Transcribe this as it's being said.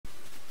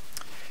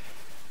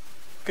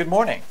Good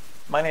morning.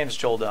 My name is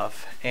Joel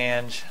Duff,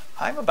 and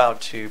I'm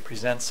about to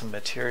present some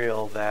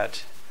material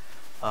that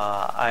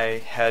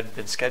I had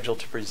been scheduled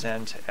to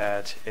present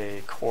at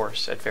a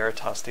course at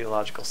Veritas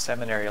Theological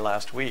Seminary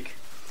last week.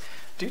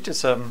 Due to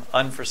some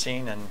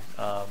unforeseen and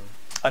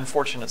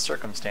unfortunate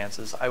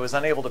circumstances, I was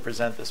unable to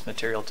present this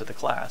material to the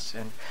class.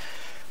 And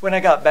when I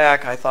got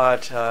back, I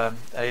thought I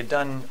had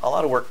done a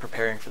lot of work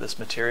preparing for this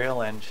material,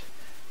 and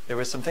there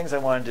were some things I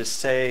wanted to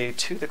say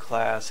to the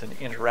class and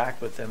interact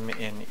with them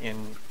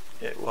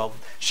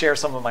share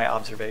some of my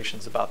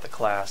observations about the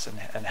class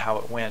and how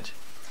it went.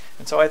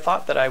 And so I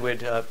thought that I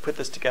would put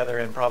this together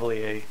in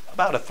probably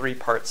about a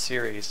three-part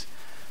series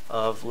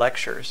of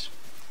lectures.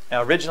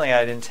 Now, originally I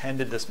had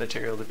intended this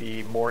material to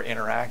be more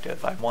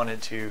interactive. I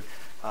wanted to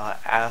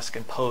ask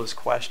and pose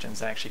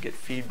questions and actually get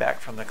feedback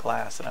from the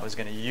class, and I was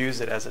going to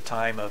use it as a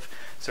time of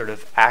sort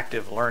of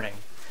active learning.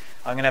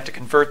 I'm going to have to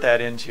convert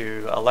that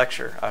into a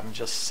lecture. I'm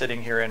just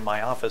sitting here in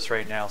my office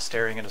right now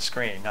staring at a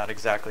screen, not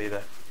exactly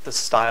the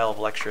style of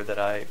lecture that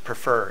I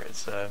prefer.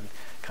 It's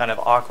kind of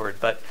awkward,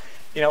 but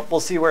we'll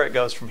see where it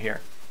goes from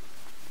here.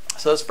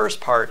 So this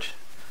first part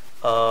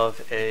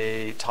of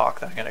a talk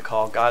that I'm going to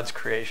call God's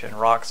Creation,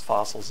 Rocks,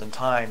 Fossils, and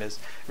Time is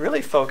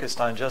really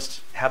focused on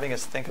just having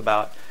us think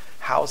about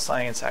how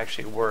science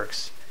actually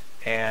works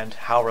and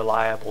how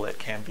reliable it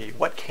can be.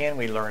 What can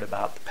we learn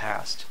about the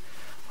past?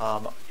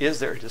 Is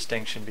there a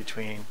distinction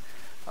between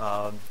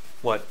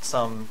what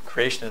some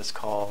creationists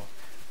call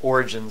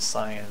origin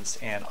science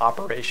and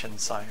operation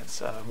science?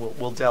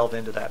 We'll delve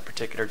into that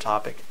particular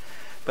topic.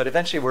 But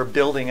eventually we're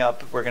going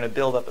to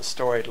build up a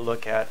story to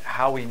look at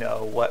how we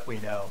know what we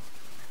know,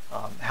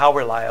 how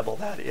reliable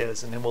that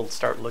is, and then we'll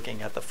start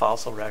looking at the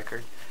fossil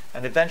record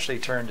and eventually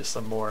turn to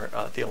some more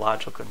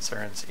theological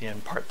concerns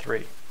in part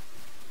 3.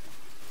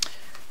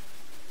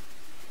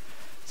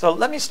 So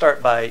let me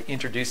start by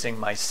introducing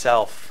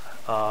myself.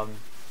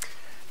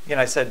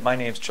 I said my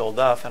name's Joel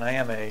Duff, and I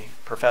am a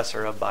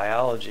professor of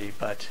biology,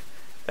 but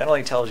that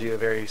only tells you a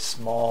very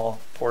small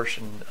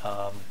portion,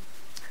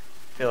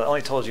 it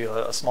only tells you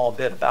a small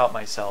bit about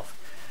myself.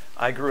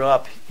 I grew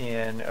up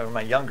in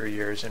my younger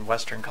years in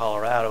western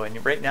Colorado,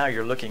 and right now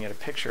you're looking at a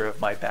picture of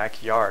my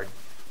backyard.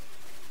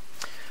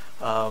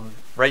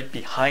 Right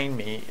behind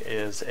me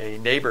is a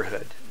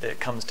neighborhood that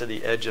comes to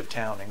the edge of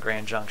town in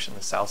Grand Junction,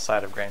 the south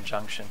side of Grand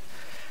Junction.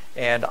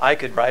 And I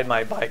could ride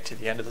my bike to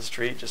the end of the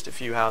street, just a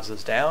few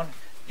houses down,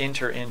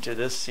 enter into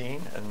this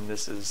scene, and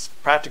this is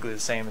practically the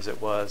same as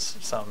it was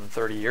some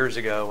 30 years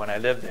ago when I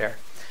lived there.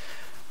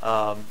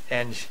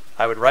 And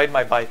I would ride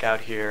my bike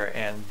out here,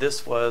 and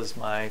this was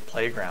my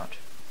playground.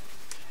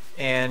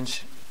 And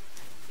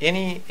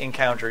any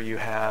encounter you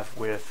have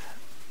with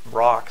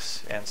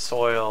rocks and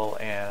soil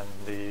and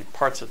the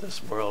parts of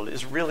this world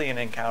is really an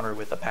encounter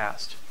with the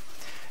past.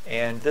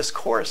 And this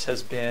course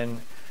has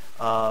been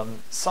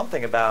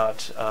something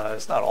about,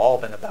 it's not all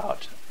been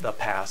about the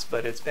past,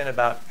 but it's been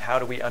about how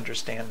do we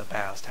understand the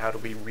past, how do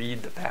we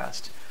read the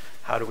past,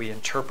 how do we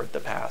interpret the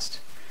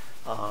past.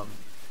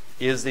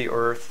 Is the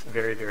earth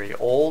very, very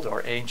old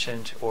or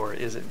ancient, or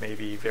is it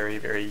maybe very,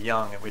 very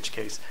young, in which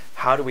case,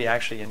 how do we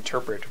actually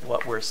interpret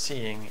what we're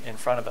seeing in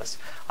front of us?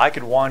 I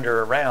could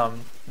wander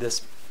around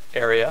this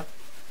area,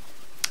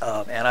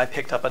 and I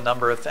picked up a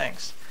number of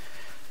things.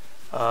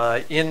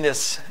 In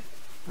this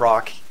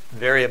rock,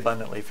 very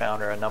abundantly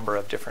found are a number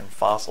of different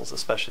fossils,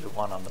 especially the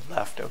one on the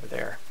left over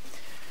there.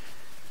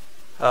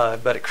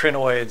 But at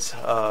crinoids,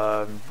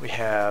 we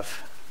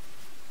have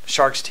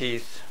shark's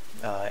teeth,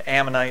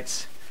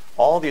 ammonites.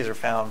 All of these are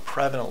found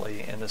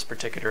prevalently in this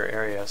particular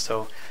area.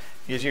 So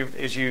as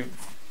you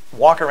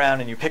walk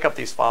around and you pick up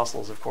these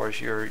fossils, of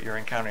course, you're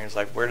encountering is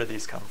like, where do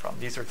these come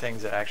from? These are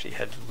things that actually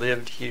had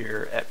lived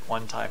here at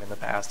one time in the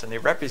past, and they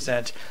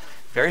represent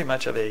very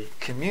much of a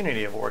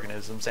community of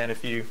organisms. And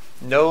if you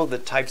know the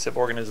types of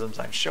organisms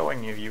I'm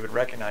showing you, you would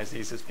recognize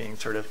these as being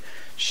sort of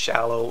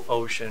shallow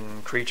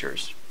ocean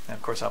creatures. And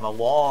of course, I'm a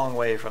long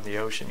way from the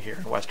ocean here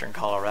in western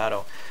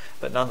Colorado,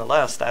 but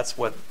nonetheless, that's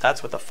what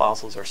the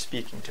fossils are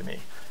speaking to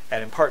me.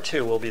 And in part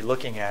 2, we'll be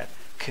looking at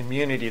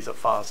communities of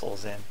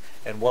fossils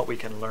and what we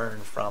can learn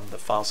from the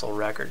fossil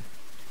record.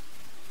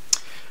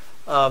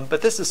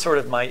 But this is sort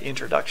of my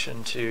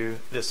introduction to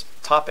this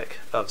topic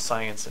of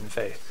science and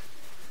faith.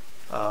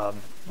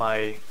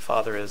 My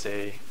father is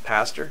a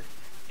pastor,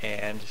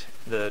 and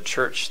the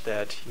church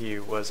that he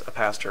was a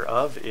pastor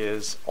of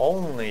is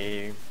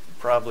only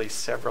probably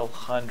several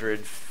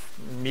hundred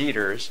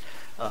meters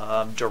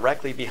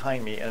directly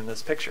behind me in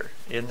this picture,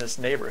 in this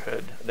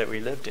neighborhood that we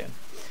lived in.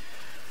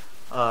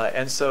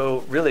 And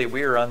so really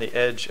we were on the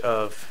edge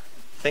of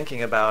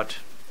thinking about,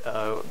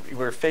 we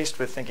were faced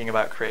with thinking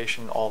about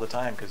creation all the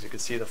time, because you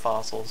could see the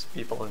fossils,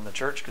 people in the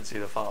church could see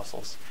the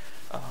fossils.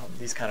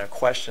 These kind of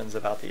questions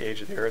about the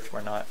age of the earth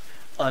were not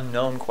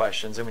unknown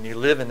questions. And when you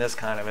live in this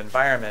kind of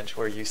environment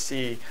where you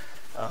see,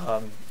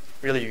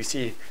 really you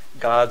see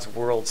God's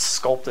world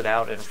sculpted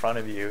out in front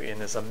of you in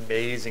this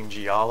amazing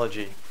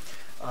geology,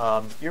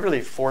 you're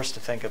really forced to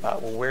think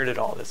about, well, where did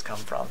all this come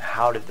from?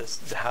 How did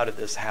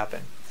this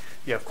happen?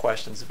 You have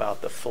questions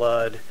about the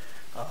flood,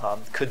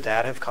 Could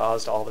that have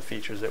caused all the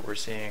features that we're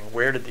seeing?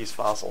 Where did these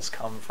fossils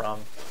come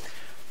from?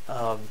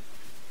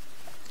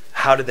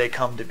 How did they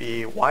come to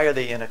be? Why are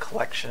they in a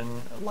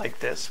collection like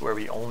this where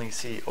we only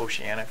see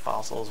oceanic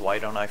fossils? Why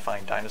don't I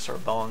find dinosaur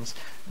bones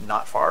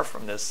not far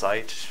from this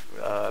site,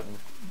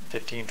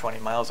 15, 20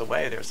 miles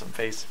away? There's some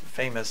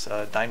famous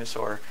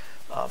dinosaur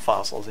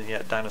fossils, and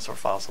yet dinosaur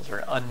fossils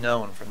are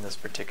unknown from this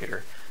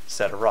particular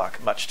set of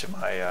rock, much to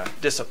my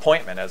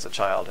disappointment as a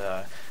child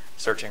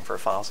searching for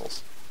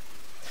fossils.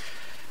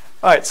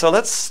 All right, so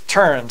let's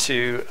turn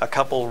to a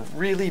couple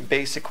really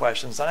basic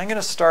questions. And I'm going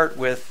to start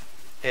with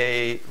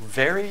a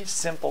very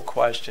simple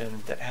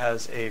question that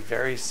has a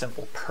very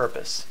simple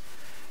purpose.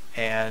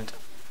 And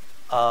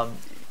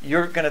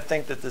you're going to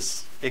think that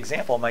this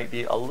example might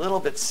be a little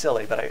bit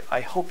silly, but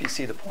I hope you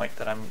see the point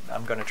that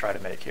I'm going to try to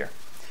make here.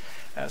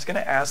 And I was going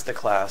to ask the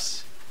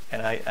class,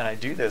 and I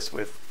do this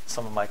with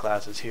some of my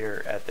classes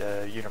here at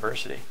the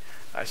university.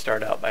 I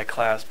start out my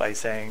class by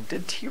saying,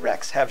 did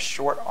T-Rex have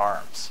short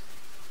arms?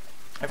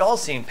 I've all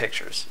seen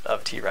pictures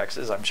of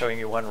T-Rexes. I'm showing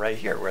you one right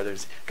here where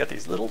there's got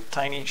these little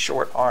tiny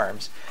short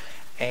arms,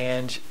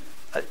 and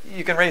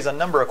you can raise a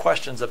number of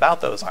questions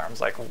about those arms,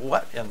 like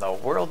what in the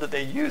world did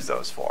they use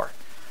those for?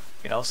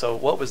 You know, so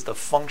what was the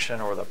function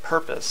or the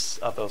purpose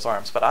of those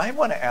arms? But I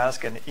want to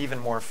ask an even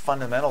more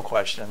fundamental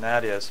question, and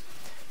that is,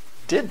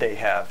 did they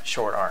have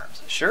short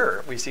arms?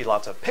 Sure, we see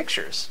lots of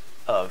pictures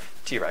of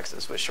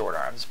T-Rexes with short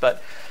arms,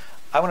 but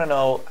I want to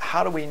know,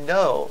 how do we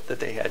know that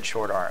they had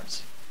short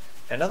arms?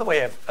 Another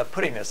way of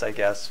putting this, I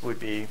guess, would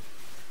be,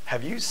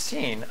 have you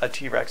seen a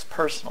T-Rex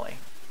personally?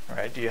 All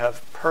right, do you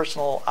have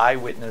personal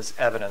eyewitness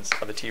evidence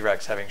of a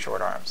T-Rex having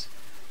short arms?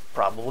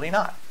 Probably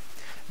not.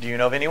 Do you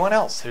know of anyone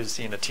else who's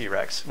seen a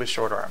T-Rex with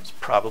short arms?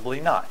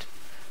 Probably not.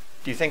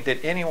 Do you think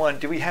that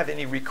do we have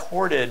any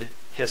recorded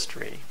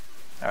history,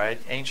 all right,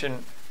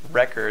 ancient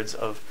records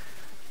of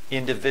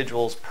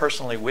individuals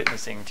personally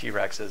witnessing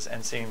T-Rexes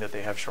and seeing that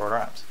they have short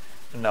arms?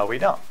 No, we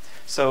don't.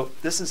 So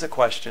this is a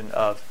question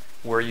of,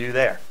 were you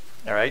there?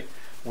 All right,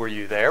 were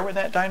you there when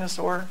that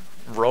dinosaur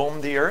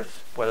roamed the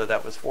earth, whether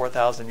that was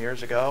 4,000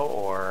 years ago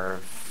or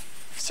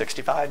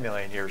 65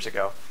 million years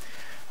ago?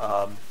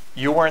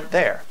 You weren't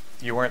there.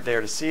 You weren't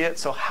there to see it,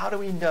 so how do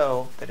we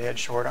know that it had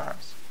short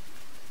arms?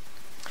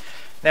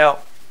 Now,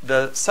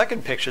 the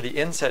second picture, the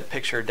inset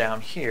picture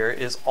down here,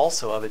 is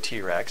also of a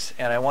T-Rex,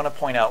 and I want to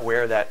point out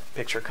where that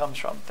picture comes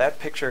from. That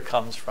picture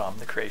comes from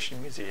the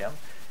Creation Museum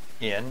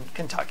in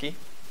Kentucky.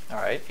 All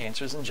right,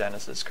 Answers in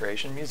Genesis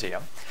Creation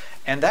Museum.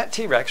 And that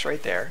T-Rex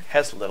right there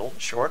has little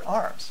short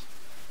arms.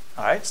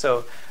 All right,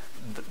 so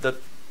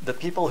the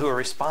people who are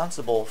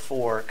responsible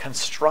for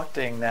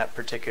constructing that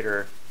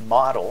particular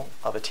model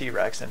of a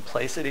T-Rex and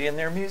place it in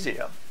their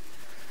museum,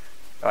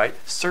 all right,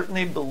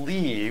 certainly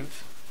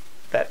believe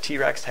that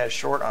T-Rex has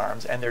short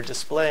arms, and they're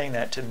displaying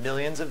that to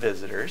millions of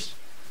visitors,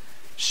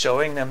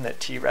 showing them that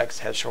T-Rex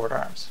has short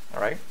arms.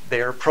 All right,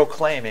 they are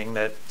proclaiming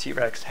that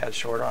T-Rex has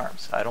short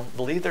arms. I don't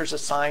believe there's a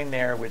sign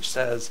there which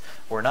says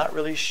we're not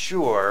really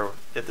sure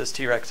if this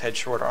T-Rex had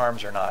short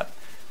arms or not,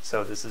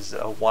 so this is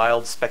a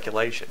wild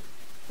speculation.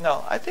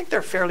 No, I think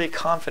they're fairly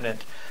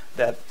confident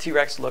that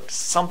T-Rex looked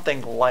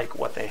something like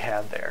what they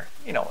had there.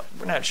 You know,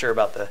 we're not sure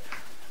about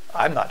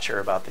I'm not sure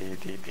about the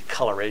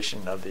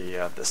coloration of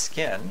the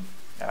skin.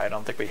 I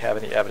don't think we have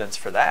any evidence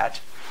for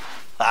that.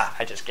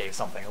 I just gave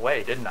something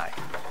away, didn't I?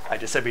 I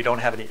just said we don't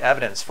have any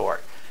evidence for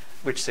it,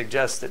 which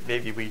suggests that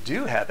maybe we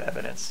do have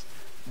evidence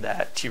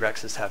that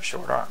T-Rexes have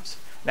short arms.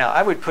 Now,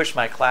 I would push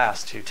my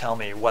class to tell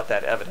me what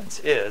that evidence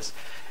is,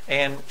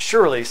 and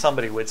surely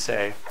somebody would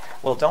say,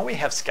 well, don't we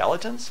have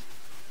skeletons,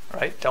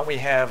 right? Don't we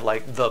have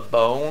like the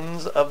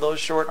bones of those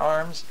short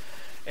arms?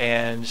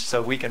 And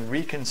so we can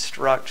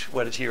reconstruct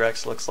what a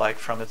T-Rex looks like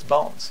from its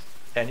bones.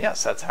 And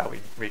yes, that's how we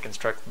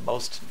reconstruct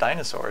most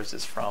dinosaurs,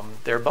 is from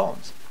their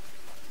bones.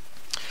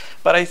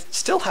 But I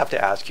still have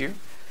to ask you,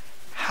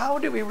 how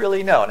do we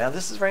really know? Now,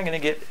 this is where I'm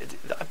going to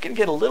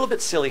get a little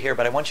bit silly here,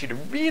 but I want you to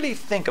really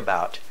think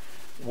about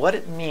what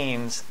it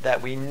means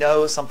that we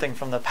know something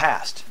from the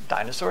past.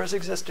 Dinosaurs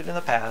existed in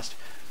the past.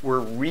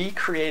 We're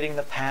recreating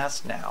the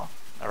past now.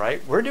 All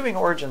right? We're doing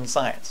origin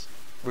science.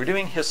 We're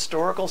doing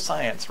historical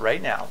science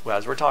right now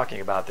as we're talking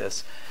about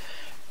this.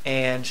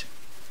 And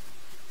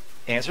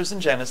Answers in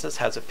Genesis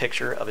has a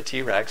picture of a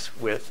T-Rex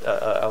with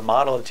a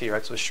model of a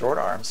T-Rex with short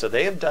arms. So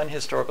they have done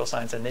historical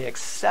science, and they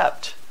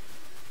accept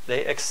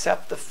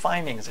the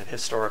findings of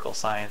historical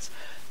science.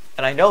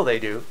 And I know they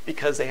do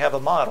because they have a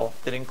model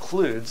that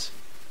includes,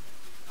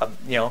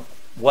 you know,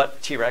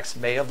 what T-Rex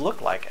may have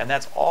looked like. And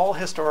that's all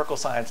historical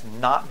science,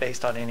 not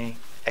based on any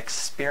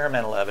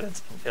experimental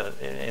evidence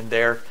in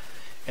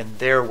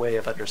their way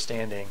of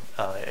understanding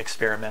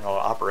experimental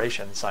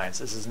operation science.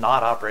 This is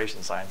not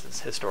operation science, it's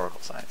historical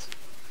science.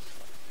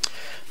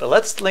 But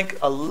let's think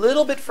a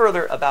little bit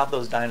further about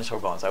those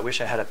dinosaur bones. I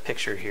wish I had a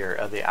picture here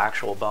of the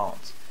actual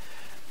bones.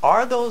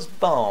 Are those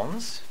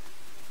bones,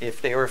 if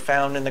they were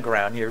found in the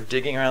ground, you're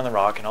digging around the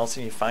rock and all of a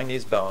sudden you find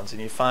these bones,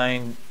 and you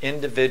find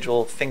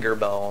individual finger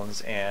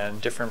bones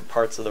and different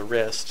parts of the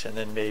wrist, and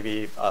then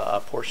maybe a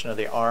portion of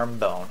the arm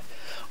bone.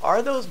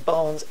 Are those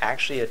bones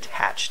actually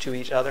attached to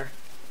each other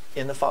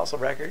in the fossil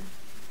record?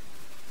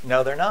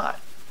 No, they're not.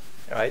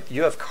 Right?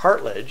 You have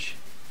cartilage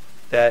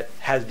that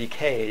has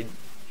decayed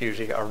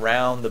usually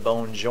around the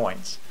bone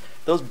joints.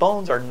 Those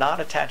bones are not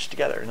attached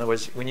together. In other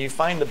words, when you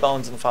find the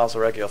bones in the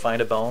fossil record, you'll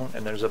find a bone,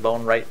 and there's a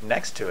bone right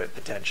next to it,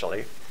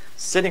 potentially,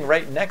 sitting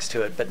right next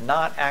to it, but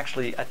not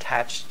actually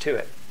attached to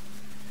it.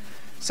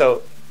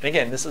 So,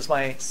 again, this is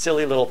my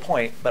silly little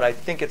point, but I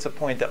think it's a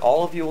point that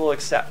all of you will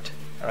accept.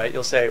 All right?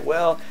 You'll say,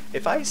 well,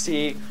 if I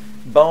see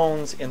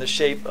bones in the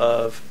shape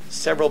of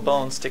several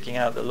bones sticking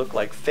out that look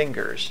like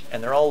fingers,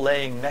 and they're all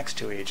laying next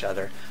to each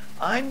other,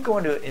 I'm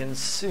going to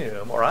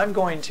assume, or I'm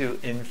going to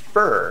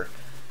infer,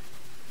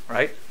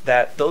 right,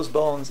 that those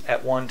bones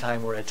at one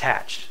time were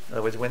attached. In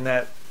other words, when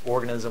that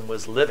organism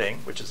was living,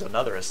 which is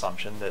another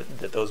assumption,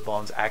 that those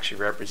bones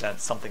actually represent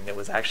something that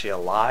was actually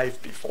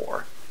alive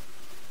before.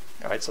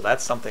 All right, so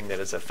that's something that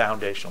is a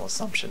foundational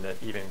assumption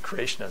that even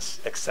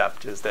creationists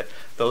accept, is that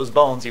those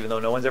bones, even though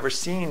no one's ever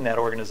seen that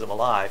organism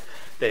alive,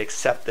 they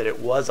accept that it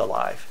was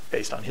alive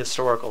based on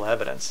historical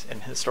evidence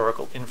and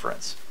historical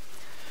inference.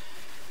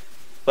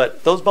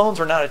 But those bones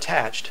are not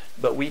attached,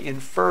 but we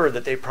infer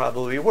that they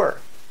probably were,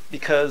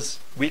 because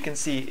we can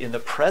see in the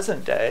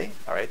present day,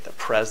 all right, the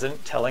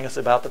present telling us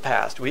about the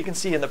past, we can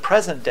see in the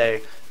present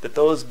day that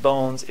those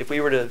bones, if we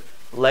were to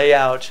lay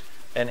out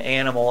an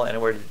animal and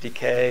it were to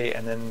decay,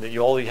 and then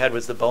all you had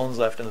was the bones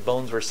left and the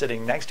bones were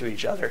sitting next to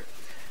each other,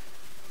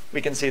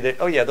 we can see that,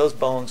 oh yeah, those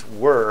bones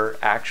were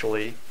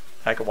actually,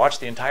 I can watch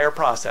the entire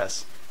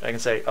process, and I can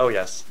say, oh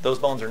yes, those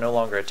bones are no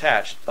longer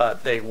attached,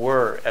 but they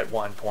were at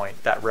one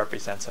point. That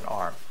represents an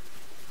arm.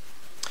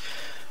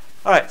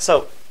 All right,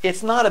 so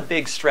it's not a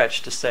big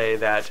stretch to say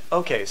that,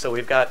 okay, so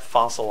we've got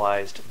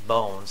fossilized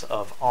bones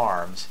of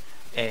arms,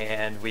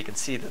 and we can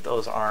see that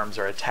those arms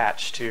are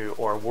attached to,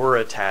 or were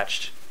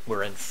attached,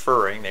 we're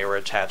inferring they were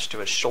attached to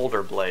a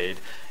shoulder blade,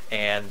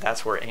 and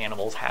that's where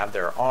animals have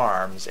their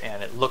arms,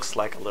 and it looks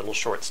like a little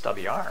short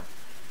stubby arm.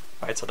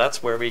 All right, so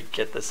that's where we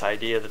get this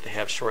idea that they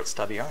have short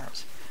stubby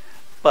arms.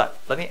 But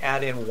let me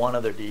add in one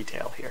other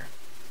detail here.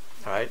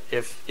 All right,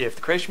 if the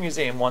Creation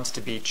Museum wants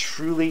to be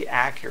truly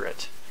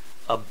accurate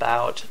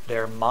about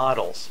their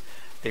models,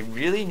 they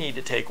really need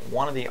to take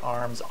one of the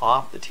arms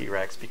off the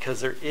T-Rex,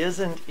 because there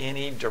isn't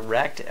any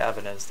direct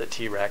evidence that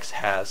T-Rex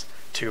has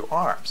two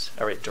arms.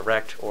 All right,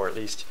 direct, or at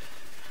least,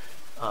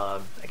 I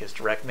guess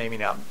direct, maybe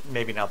not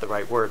the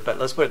right word, but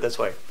let's put it this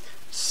way.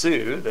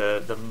 Sue,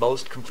 the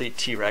most complete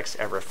T-Rex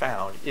ever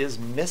found, is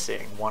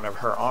missing one of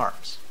her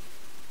arms.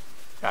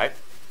 Right?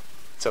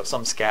 So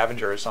some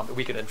scavenger or something,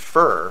 we can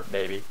infer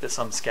maybe that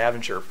some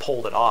scavenger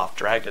pulled it off,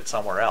 dragged it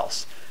somewhere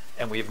else,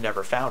 and we've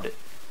never found it.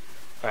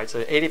 All right,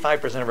 so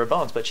 85% of her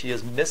bones, but she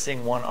is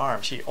missing one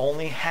arm. She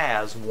only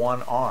has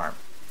one arm.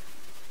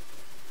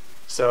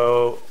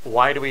 So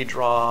why do we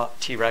draw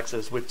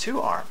T-Rexes with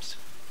two arms?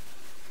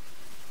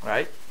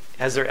 Right?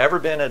 Has there ever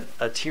been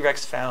a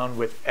T-Rex found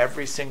with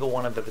every single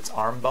one of its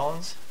arm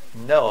bones?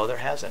 No, there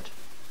hasn't.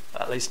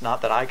 At least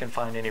not that I can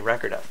find any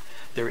record of.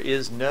 There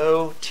is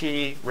no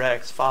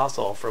T-Rex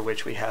fossil for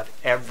which we have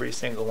every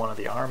single one of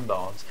the arm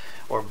bones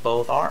or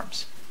both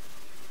arms.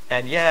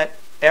 And yet,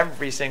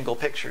 every single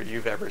picture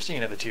you've ever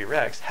seen of a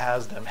T-Rex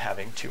has them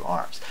having two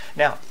arms.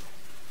 Now,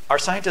 are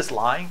scientists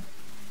lying?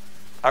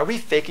 Are we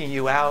faking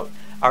you out?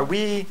 Are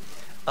we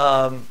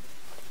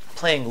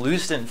playing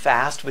loose and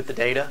fast with the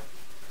data?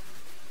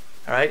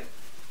 All right?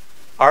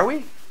 Are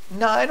we?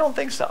 No, I don't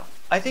think so.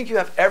 I think you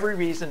have every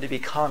reason to be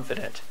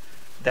confident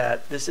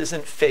that this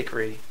isn't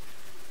fakery.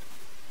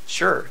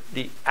 Sure,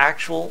 the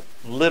actual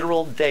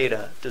literal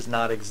data does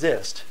not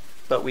exist,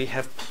 but we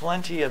have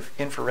plenty of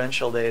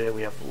inferential data.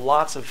 We have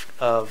lots of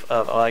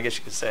well, I guess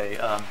you could say,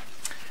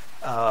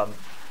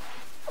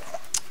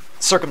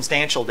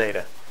 circumstantial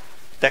data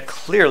that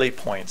clearly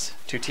points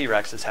to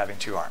T-Rexes having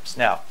two arms.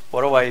 Now,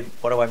 what do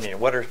I mean?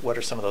 What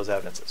are some of those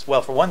evidences?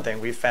 Well, for one thing,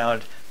 we've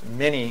found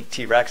many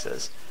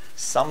T-Rexes.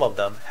 Some of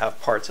them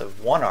have parts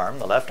of one arm,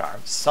 the left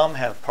arm. Some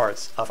have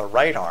parts of a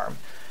right arm.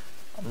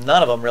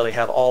 None of them really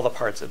have all the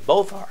parts of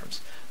both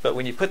arms. But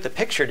when you put the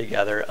picture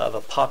together of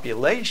a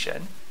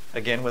population,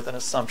 again with an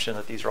assumption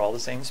that these are all the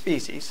same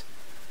species,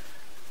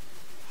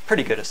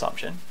 pretty good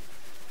assumption,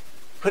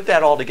 put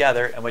that all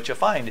together, and what you'll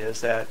find is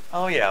that,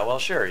 oh yeah, well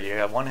sure, you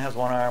have one has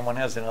one arm, one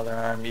has another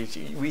arm.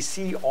 We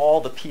see all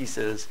the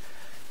pieces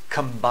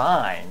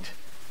combined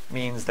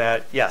means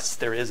that, yes,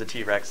 there is a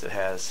T-Rex that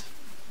has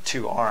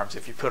two arms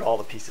if you put all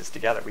the pieces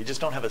together. We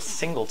just don't have a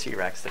single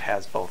T-Rex that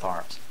has both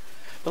arms.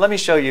 But let me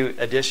show you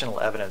additional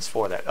evidence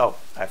for that. Oh,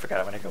 I forgot.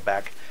 I'm going to go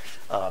back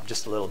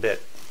just a little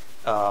bit.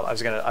 I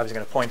was going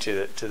to point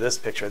to this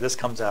picture. This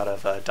comes out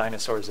of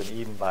Dinosaurs in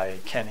Eden by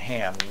Ken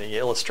Ham. The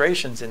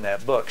illustrations in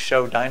that book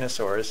show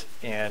dinosaurs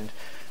and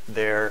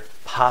their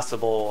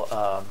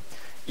possible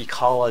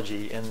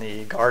ecology in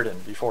the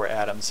garden before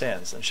Adam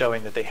sins, and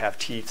showing that they have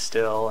teeth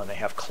still and they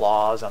have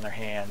claws on their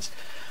hands,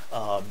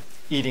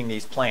 eating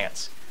these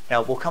plants.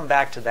 Now we'll come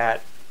back to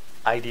that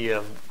idea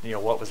of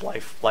what was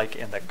life like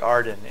in the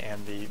garden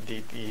and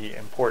the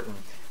important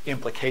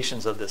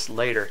implications of this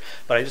later,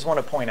 but I just want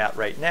to point out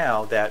right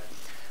now that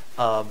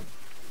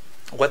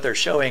what they're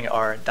showing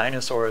are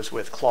dinosaurs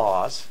with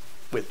claws,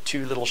 with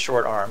two little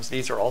short arms.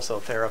 These are also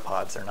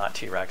theropods, they're not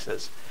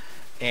T-Rexes.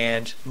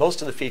 And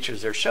most of the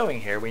features they're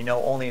showing here, we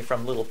know only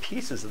from little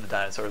pieces of the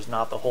dinosaurs,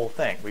 not the whole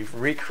thing. We've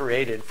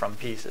recreated from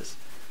pieces.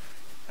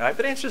 All right,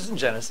 but Answers in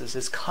Genesis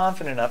is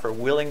confident enough or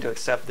willing to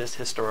accept this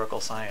historical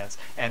science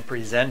and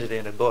present it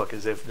in a book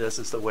as if this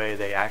is the way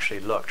they actually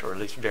looked, or at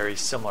least very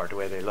similar to the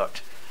way they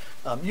looked.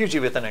 Usually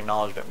with an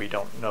acknowledgement, we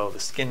don't know the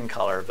skin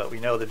color, but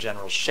we know the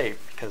general shape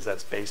because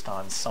that's based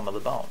on some of the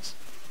bones.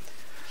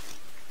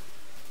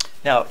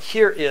 Now,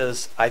 here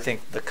is, I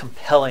think, the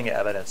compelling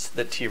evidence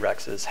that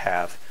T-Rexes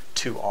have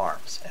two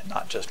arms and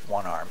not just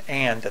one arm,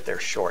 and that they're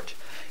short.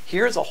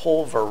 Here's a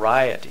whole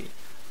variety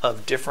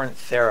of different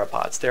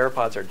theropods.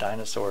 Theropods are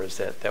dinosaurs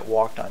that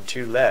walked on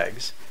two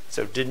legs,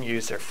 so didn't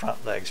use their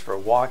front legs for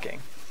walking.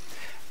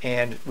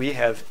 And we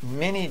have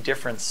many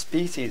different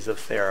species of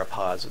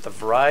theropods with a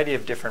variety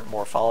of different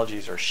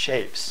morphologies or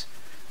shapes,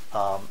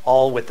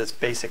 all with this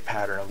basic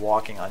pattern of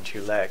walking on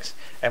two legs.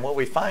 And what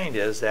we find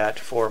is that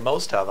for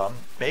most of them,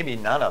 maybe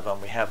none of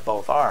them, we have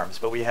both arms,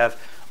 but we have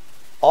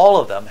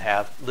all of them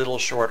have little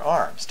short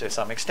arms to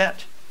some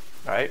extent.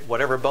 Right?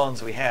 Whatever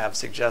bones we have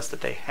suggest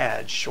that they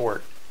had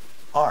short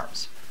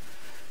arms.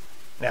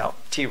 Now,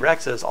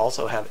 T-Rexes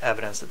also have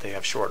evidence that they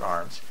have short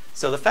arms.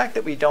 So the fact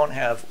that we don't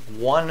have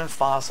one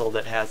fossil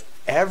that has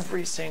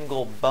every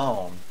single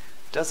bone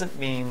doesn't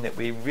mean that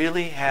we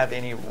really have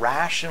any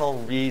rational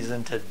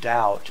reason to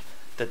doubt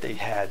that they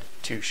had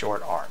two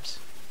short arms.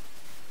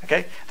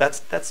 Okay? That's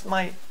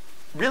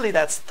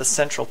the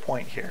central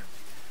point here.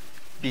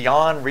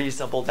 Beyond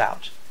reasonable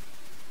doubt.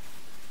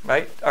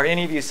 Right? Are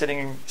any of you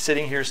sitting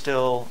here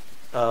still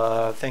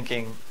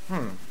thinking,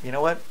 you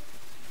know what?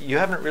 You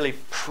haven't really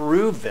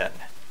proven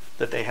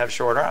that they have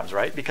short arms,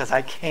 right? Because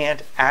I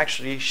can't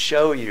actually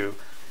show you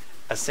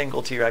a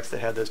single T-Rex that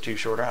had those two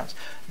short arms.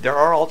 There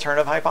are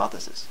alternative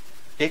hypotheses.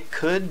 It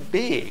could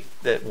be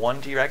that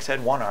one T-Rex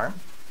had one arm,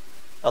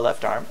 a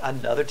left arm,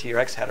 another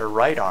T-Rex had a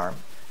right arm,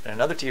 and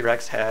another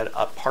T-Rex had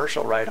a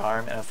partial right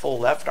arm and a full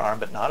left arm,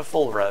 but not a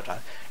full right arm.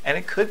 And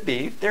it could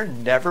be there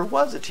never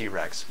was a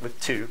T-Rex with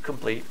two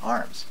complete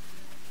arms.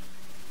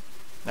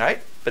 All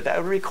right? But that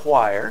would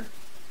require,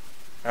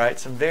 all right,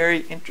 some very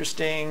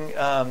interesting,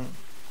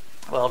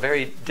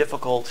 very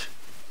difficult.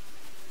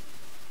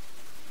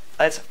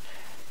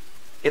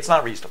 It's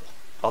not reasonable.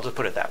 I'll just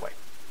put it that way.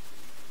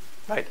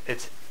 Right?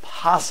 It's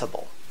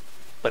possible,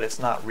 but it's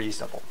not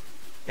reasonable.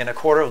 In a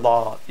court of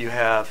law, you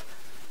have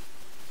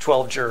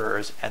 12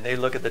 jurors, and they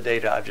look at the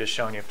data I've just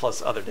shown you,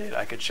 plus other data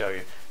I could show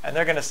you, and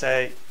they're going to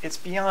say it's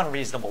beyond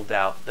reasonable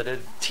doubt that a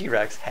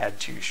T-Rex had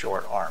two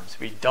short arms.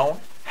 We don't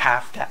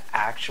have to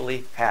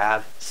actually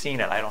have seen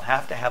it. I don't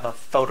have to have a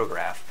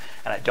photograph,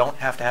 and I don't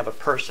have to have a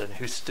person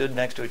who stood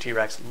next to a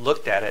T-Rex,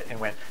 looked at it, and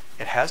went,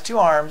 it has two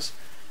arms,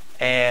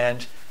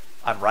 and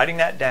I'm writing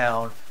that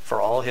down for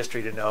all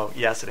history to know,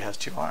 yes, it has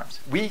two arms.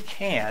 We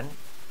can,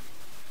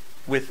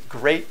 with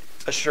great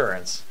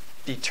assurance,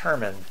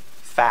 determine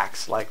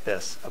facts like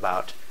this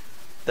about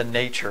the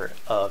nature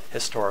of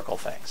historical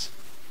things.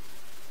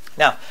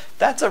 Now,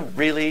 that's a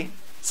really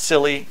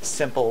silly,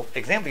 simple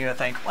example. You're going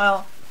to think,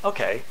 well,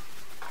 okay,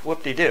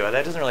 whoop-de-doo,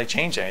 that doesn't really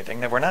change anything.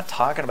 That we're not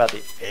talking about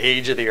the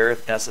age of the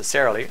Earth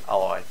necessarily,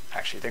 although I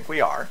actually think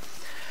we are.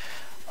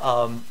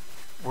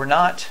 We're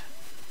not,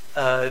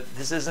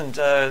 this isn't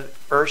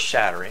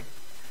earth-shattering,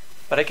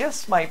 but I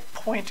guess my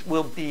point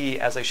will be,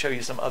 as I show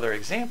you some other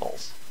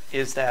examples,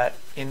 is that,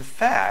 in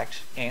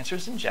fact,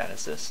 Answers in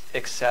Genesis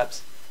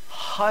accepts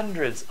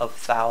hundreds of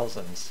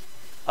thousands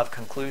of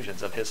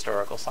conclusions of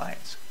historical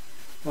science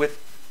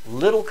with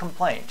little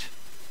complaint.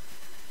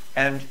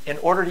 And in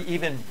order to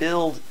even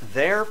build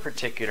their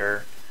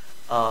particular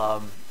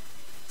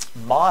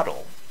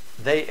model,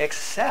 they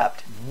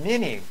accept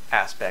many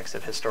aspects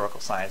of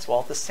historical science,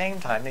 while at the same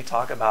time they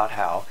talk about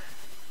how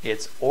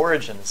it's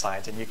origin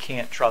science and you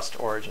can't trust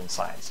origin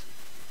science.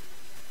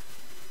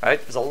 Right?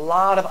 There's a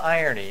lot of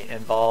irony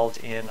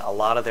involved in a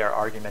lot of their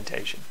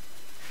argumentation.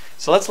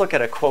 So let's look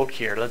at a quote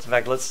here. Let's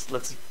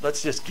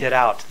just get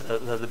out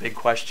the big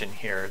question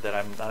here that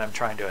I'm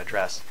trying to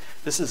address.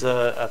 This is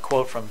a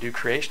quote from "Do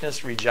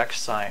Creationists Reject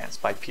Science"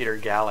 by Peter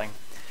Galling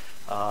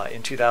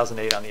in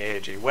 2008 on the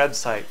AAG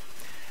website.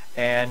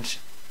 And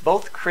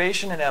both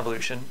creation and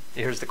evolution,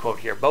 here's the quote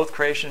here, both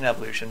creation and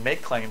evolution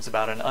make claims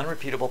about an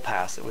unrepeatable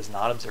past that was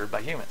not observed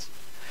by humans.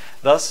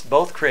 Thus,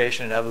 both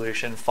creation and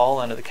evolution fall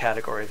under the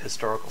category of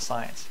historical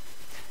science.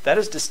 That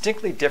is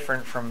distinctly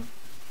different from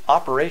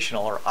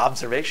operational or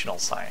observational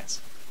science,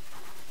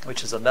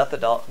 which is a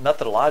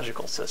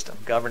methodological system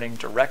governing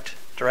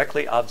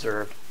directly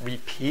observed,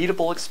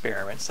 repeatable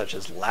experiments, such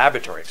as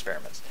laboratory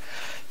experiments.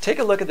 Take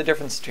a look at the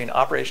difference between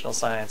operational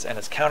science and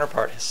its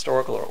counterpart,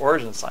 historical or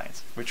origin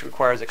science, which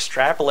requires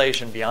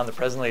extrapolation beyond the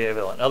presently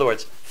available. In other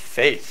words,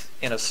 faith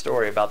in a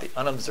story about the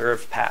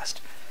unobserved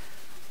past.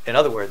 In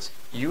other words,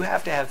 you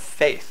have to have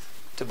faith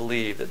to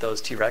believe that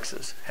those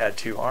T-Rexes had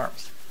two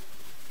arms.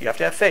 You have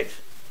to have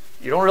faith.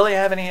 You don't really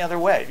have any other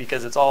way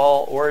because it's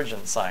all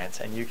origin science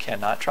and you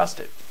cannot trust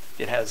it.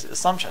 It has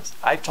assumptions.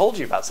 I told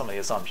you about some of the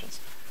assumptions.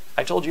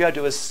 I told you had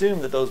to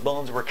assume that those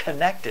bones were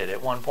connected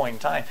at one point in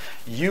time.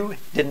 You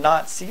did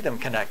not see them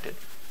connected.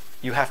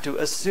 You have to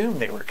assume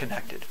they were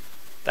connected.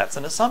 That's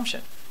an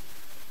assumption.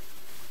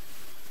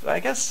 But I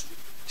guess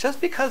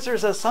just because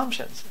there's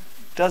assumptions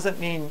doesn't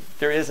mean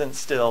there isn't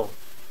still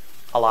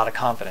a lot of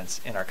confidence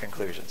in our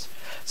conclusions.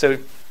 So,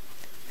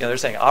 they're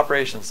saying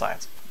operation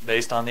science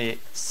based on the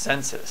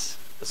census,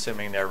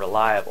 assuming they're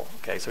reliable.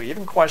 Okay, so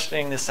even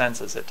questioning the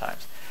census at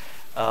times.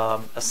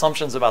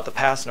 Assumptions about the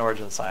past in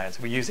origin science.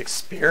 We use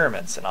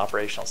experiments in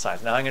operational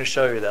science. Now I'm going to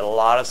show you that a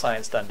lot of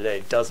science done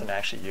today doesn't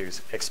actually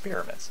use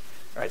experiments.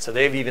 Right? So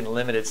they've even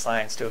limited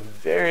science to a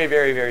very,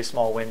 very, very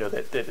small window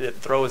that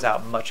throws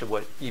out much of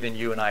what even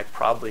you and I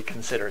probably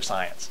consider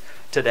science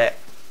today.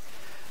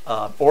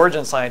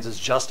 Origin science is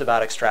just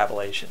about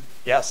extrapolation.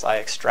 Yes,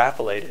 I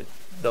extrapolated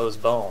those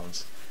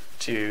bones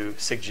to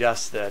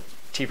suggest that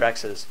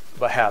T-Rexes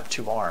have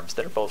two arms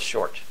that are both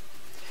short.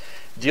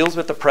 Deals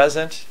with the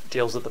present,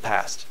 deals with the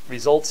past.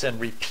 Results in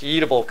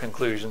repeatable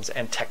conclusions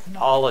and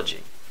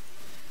technology,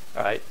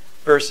 all right?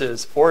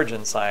 Versus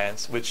origin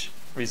science, which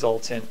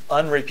results in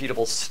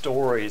unrepeatable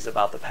stories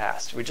about the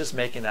past. We're just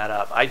making that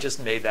up. I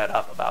just made that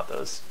up about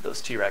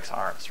those T-Rex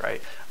arms,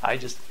 right? I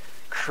just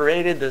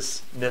created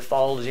this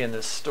mythology and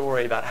this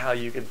story about how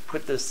you could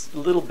put this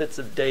little bits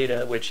of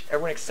data, which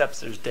everyone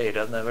accepts there's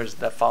data, and there's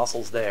that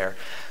fossil's there.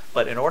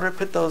 But in order to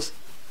put those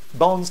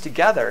bones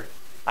together,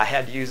 I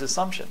had to use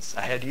assumptions.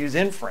 I had to use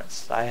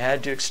inference. I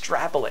had to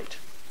extrapolate,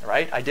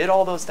 right? I did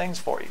all those things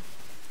for you.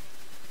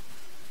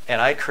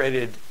 And I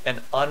created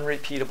an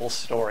unrepeatable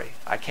story.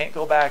 I can't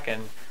go back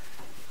and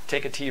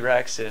take a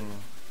T-Rex and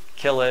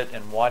kill it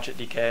and watch it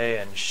decay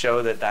and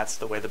show that that's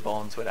the way the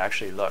bones would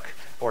actually look,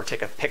 or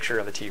take a picture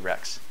of a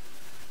T-Rex.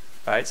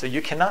 Right? So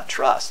you cannot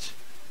trust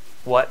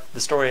the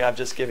story I've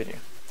just given you.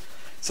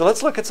 So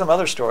let's look at some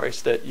other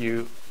stories that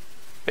you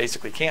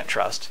basically can't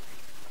trust.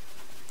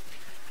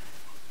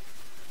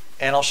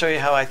 And I'll show you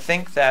how I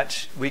think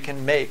that we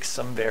can make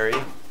some very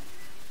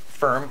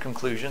firm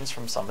conclusions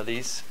from some of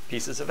these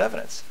pieces of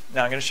evidence.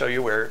 Now I'm going to show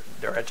you where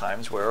there are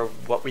times where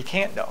what we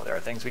can't know. There are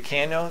things we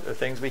can know, there are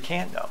things we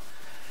can't know.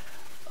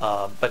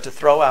 But to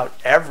throw out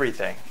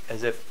everything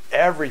as if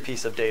every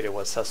piece of data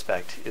was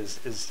suspect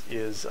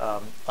is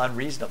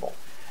unreasonable.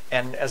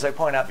 And as I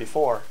pointed out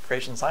before,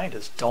 creation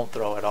scientists don't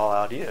throw it all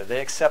out either.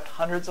 They accept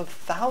hundreds of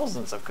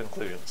thousands of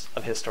conclusions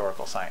of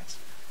historical science.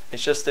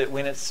 It's just that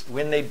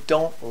when they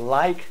don't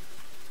like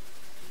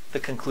the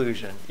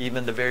conclusion,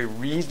 even the very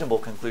reasonable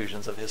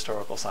conclusions of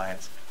historical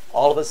science,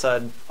 all of a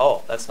sudden,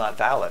 oh, that's not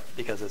valid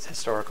because it's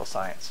historical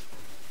science.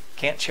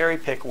 Can't cherry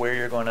pick where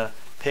you're going to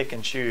pick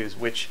and choose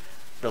which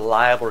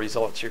reliable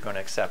results you're going to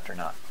accept or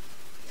not.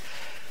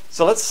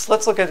 So let's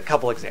look at a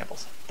couple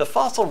examples. The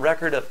fossil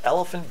record of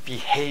elephant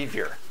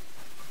behavior.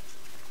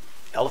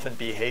 Elephant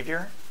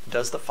behavior?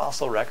 Does the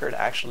fossil record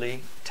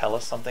actually tell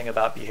us something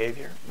about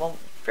behavior? Well,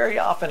 very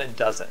often it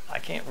doesn't. I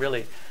can't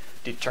really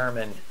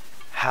determine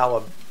how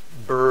a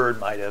bird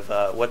might have,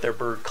 what their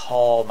bird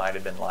call might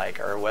have been like,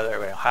 or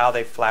how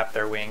they flap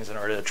their wings in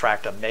order to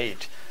attract a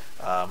mate.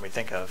 We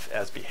think of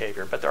as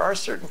behavior, but there are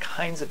certain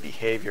kinds of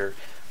behavior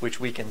which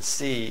we can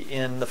see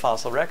in the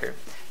fossil record.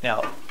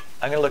 Now,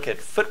 I'm going to look at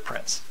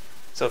footprints.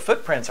 So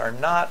footprints are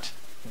not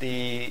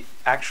the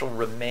actual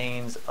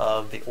remains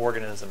of the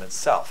organism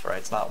itself, right?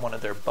 It's not one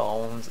of their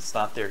bones, it's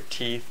not their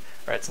teeth,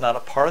 right? It's not a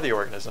part of the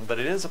organism, but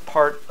it is a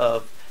part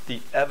of the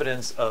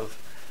evidence of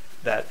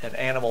that an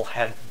animal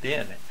had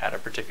been at a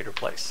particular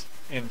place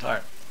in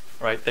time,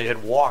 right? They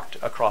had walked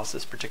across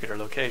this particular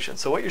location.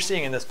 So what you're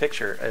seeing in this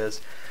picture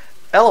is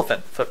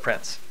elephant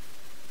footprints,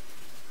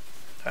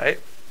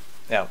 right?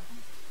 Now,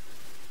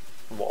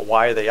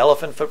 why are they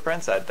elephant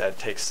footprints? That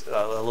takes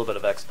a little bit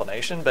of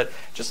explanation, but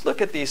just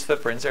look at these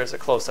footprints. There's a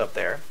close-up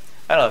there.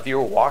 I don't know, if you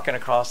were walking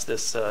across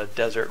this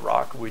desert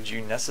rock, would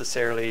you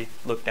necessarily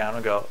look down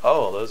and go,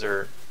 oh, those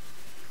are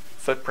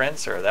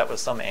footprints, or that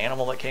was some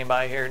animal that came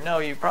by here? No,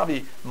 you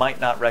probably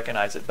might not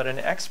recognize it, but an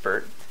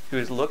expert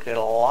who's looked at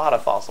a lot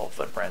of fossil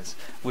footprints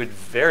would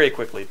very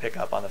quickly pick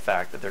up on the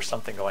fact that there's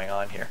something going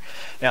on here.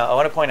 Now, I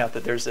want to point out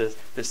that there's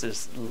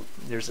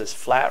this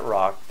flat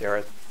rock. There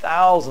are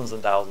thousands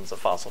and thousands of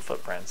fossil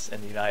footprints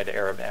in the United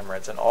Arab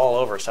Emirates and all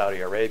over Saudi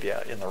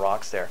Arabia in the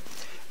rocks there.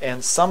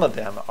 And some of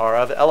them are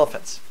of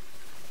elephants.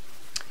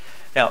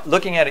 Now,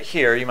 looking at it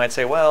here, you might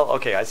say, well,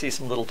 okay, I see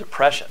some little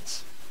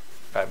depressions.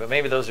 Right, but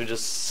maybe those are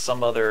just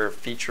some other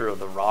feature of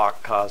the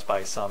rock caused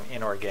by some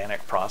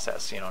inorganic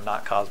process,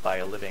 not caused by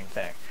a living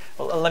thing.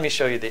 Well, let me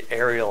show you the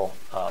aerial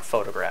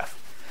photograph.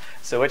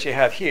 So what you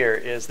have here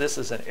is this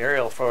is an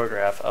aerial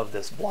photograph of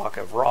this block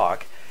of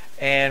rock.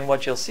 And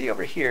what you'll see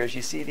over here is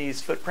you see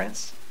these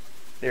footprints.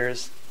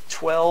 There's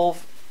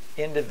 12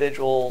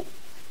 individual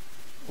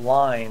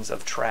lines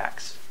of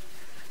tracks.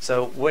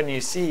 So when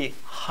you see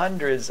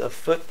hundreds of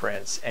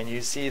footprints and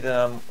you see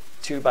them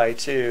 2 by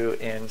 2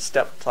 in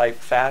step-type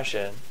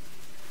fashion,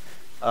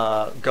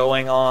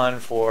 going on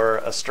for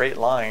a straight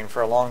line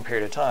for a long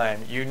period of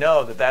time, you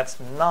know that that's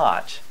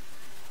not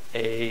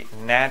a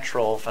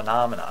natural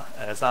phenomena,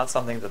 and it's not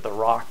something that the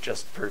rock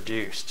just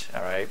produced,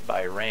 all right,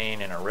 by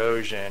rain and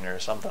erosion or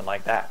something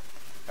like that.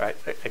 All right,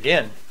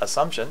 again,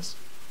 assumptions.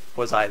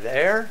 Was I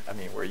there? I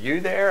mean, were you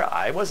there?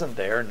 I wasn't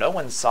there. No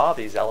one saw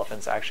these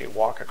elephants actually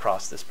walk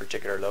across this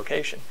particular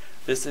location.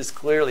 This is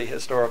clearly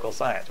historical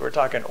science. We're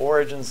talking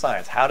origin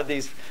science. How did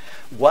these,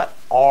 what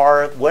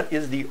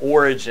is the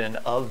origin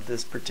of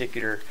this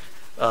particular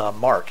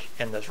mark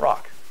in this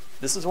rock?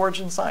 This is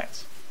origin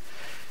science.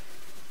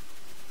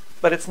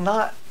 But it's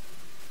not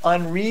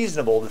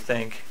unreasonable to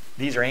think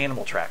these are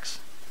animal tracks.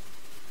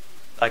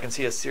 I can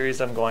see a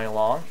series of them going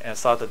along, and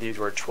it's thought that these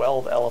were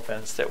 12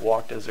 elephants that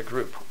walked as a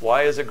group.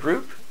 Why as a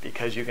group?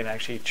 Because you can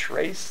actually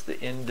trace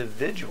the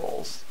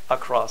individuals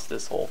across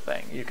this whole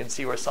thing. You can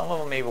see where some of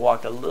them maybe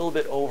walked a little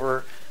bit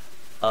over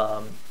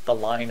the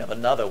line of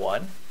another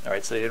one. All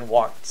right, so they didn't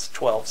walk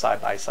 12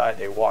 side by side,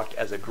 they walked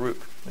as a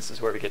group. This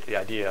is where we get the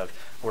idea of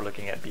we're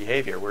looking at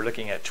behavior. We're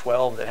looking at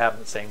 12 that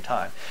happened at the same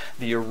time.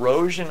 The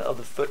erosion of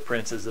the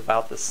footprints is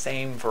about the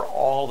same for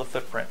all the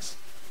footprints,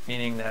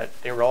 meaning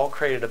that they were all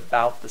created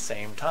about the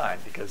same time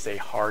because they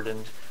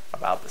hardened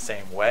about the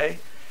same way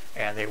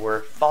and they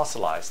were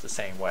fossilized the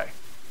same way.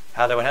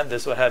 How that would happen?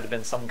 This would have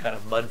been some kind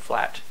of mud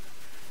flat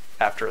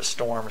after a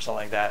storm or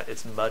something like that.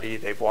 It's muddy,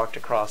 they've walked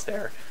across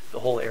there,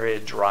 the whole area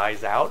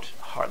dries out,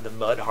 the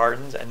mud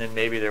hardens, and then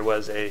maybe there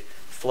was a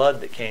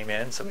flood that came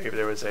in, so maybe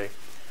there was a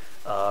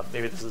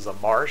maybe this is a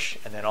marsh,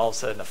 and then all of a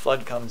sudden a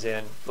flood comes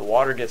in, the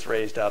water gets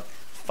raised up,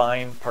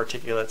 fine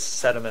particulates,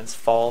 sediments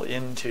fall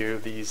into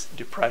these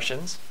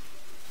depressions,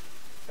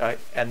 right?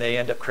 And they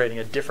end up creating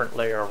a different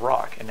layer of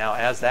rock. And now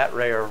as that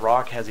layer of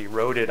rock has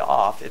eroded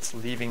off, it's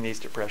leaving these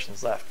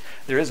depressions left.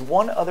 There is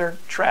one other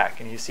track,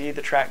 and you see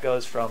the track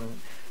goes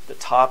from the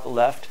top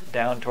left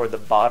down toward the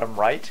bottom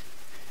right,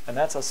 and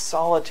that's a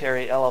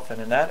solitary elephant,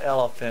 and that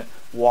elephant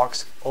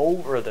walks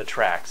over the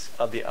tracks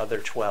of the other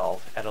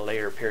 12 at a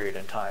later period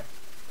in time.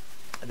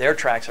 Their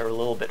tracks are a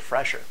little bit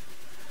fresher,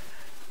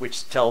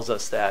 which tells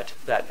us that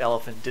that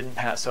elephant didn't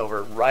pass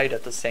over right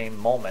at the same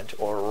moment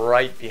or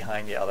right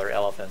behind the other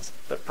elephants,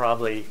 but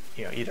probably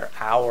either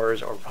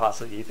hours or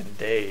possibly even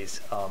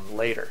days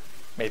later,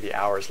 maybe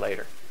hours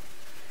later.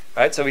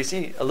 All right, so we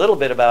see a little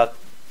bit about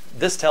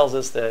this. Tells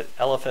us that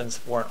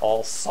elephants weren't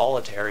all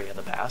solitary in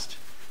the past,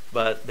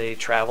 but they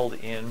traveled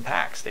in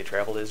packs. They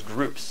traveled as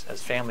groups,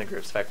 as family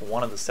groups. In fact,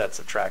 one of the sets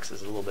of tracks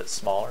is a little bit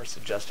smaller,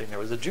 suggesting there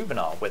was a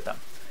juvenile with them.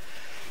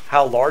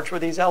 How large were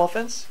these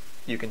elephants?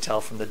 You can tell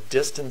from the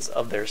distance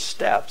of their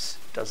steps.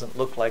 Doesn't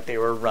look like they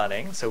were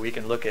running. So we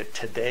can look at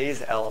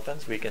today's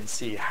elephants. We can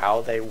see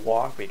how they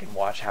walk. We can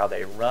watch how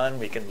they run.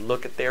 We can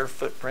look at their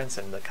footprints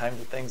and the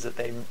kinds of things that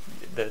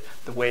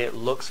the way it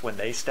looks when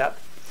they step.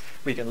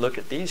 We can look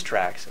at these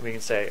tracks and we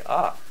can say,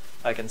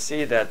 I can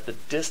see that the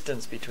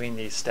distance between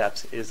these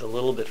steps is a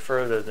little bit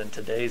further than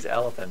today's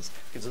elephants,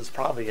 because it's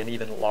probably an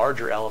even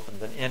larger elephant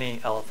than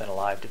any elephant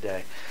alive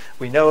today.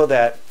 We know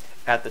that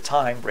at the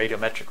time,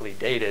 radiometrically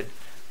dated,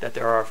 that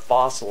there are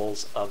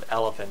fossils of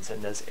elephants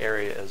in this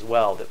area as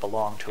well that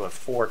belong to a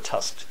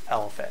four-tusked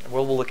elephant.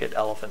 We'll look at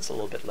elephants a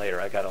little bit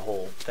later. I got a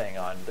whole thing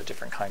on the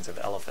different kinds of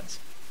elephants.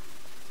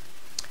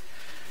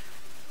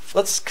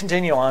 Let's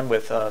continue on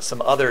with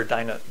some other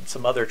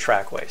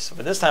trackways.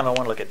 But this time I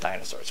want to look at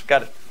dinosaurs. We've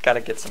got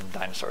to get some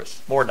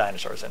dinosaurs, more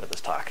dinosaurs into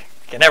this talk.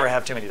 You can never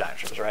have too many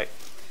dinosaurs, right?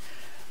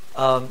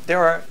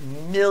 There are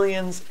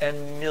millions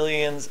and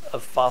millions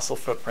of fossil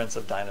footprints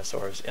of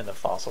dinosaurs in the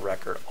fossil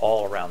record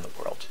all around the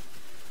world.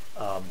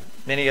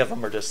 Many of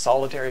them are just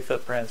solitary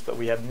footprints, but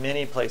we have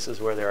many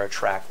places where there are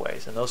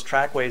trackways, and those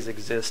trackways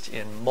exist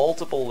in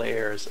multiple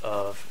layers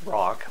of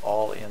rock,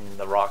 all in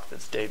the rock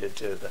that's dated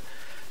to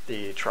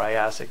the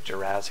Triassic,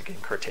 Jurassic,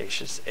 and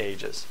Cretaceous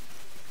ages.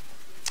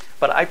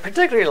 But I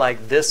particularly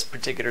like this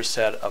particular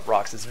set of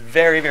rocks. It's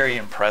very, very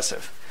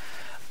impressive.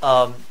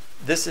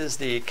 This is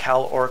the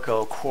Cal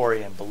Orco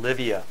quarry in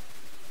Bolivia.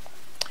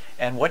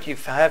 And what you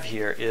have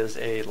here is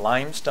a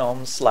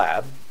limestone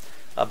slab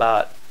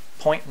about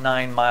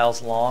 0.9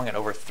 miles long and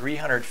over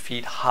 300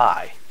 feet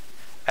high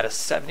at a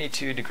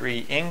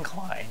 72-degree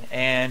incline.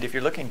 And if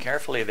you're looking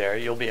carefully there,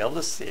 you'll be able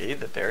to see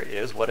that there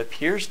is what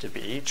appears to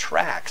be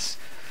tracks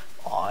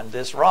on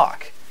this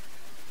rock.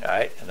 All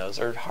right, and those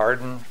are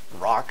hardened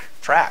rock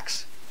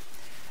tracks.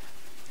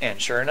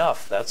 And sure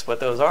enough, that's what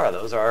those are.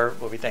 Those are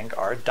what we think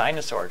are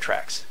dinosaur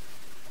tracks.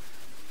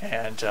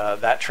 And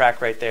that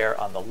track right there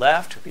on the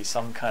left would be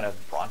some kind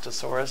of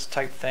brontosaurus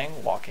type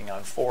thing walking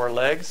on four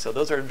legs. So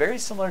those are very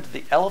similar to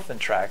the elephant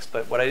tracks,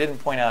 but what I didn't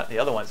point out in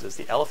the other ones is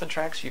the elephant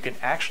tracks, you can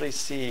actually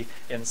see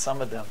in some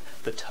of them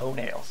the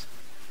toenails.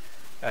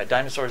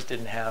 Dinosaurs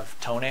didn't have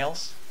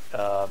toenails.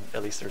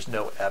 At least there's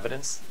no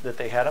evidence that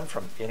they had them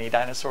from any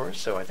dinosaurs,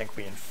 so I think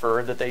we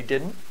infer that they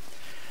didn't.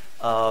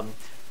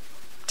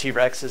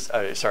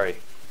 T-Rexes, sorry.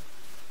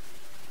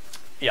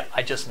 Yeah,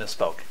 I just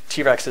misspoke.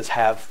 T-Rexes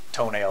have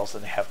toenails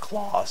and they have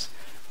claws.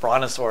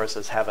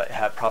 Brontosauruses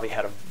probably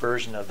had a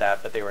version of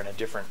that, but they were in a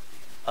different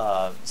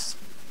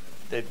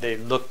they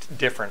looked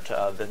different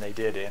than they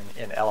did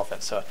in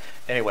elephants. So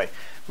anyway,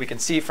 we can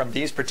see from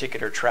these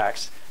particular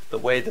tracks the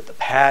way that the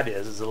pad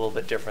is a little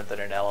bit different than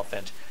an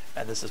elephant.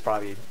 And this is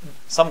probably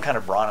some kind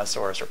of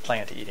brontosaurus or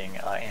plant-eating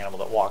animal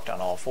that walked on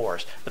all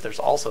fours. But there's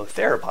also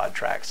theropod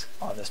tracks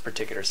on this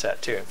particular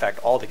set too. In fact,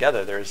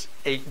 altogether there's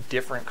 8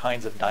 different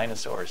kinds of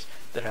dinosaurs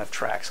that have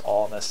tracks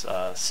all in this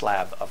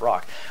slab of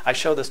rock. I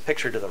show this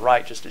picture to the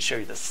right just to show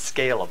you the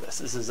scale of this.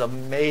 This is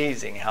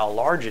amazing how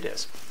large it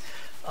is,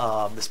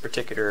 this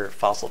particular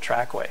fossil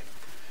trackway.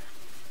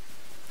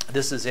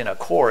 This is in a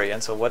quarry,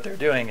 and so what they're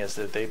doing is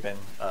that they've been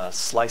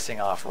slicing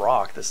off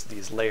rock,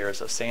 these layers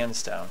of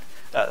sandstone,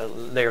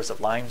 layers of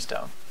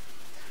limestone.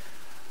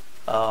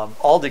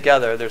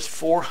 Altogether, there's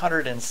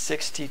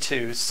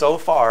 462 so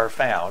far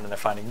found, and they're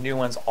finding new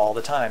ones all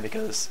the time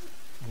because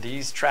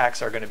these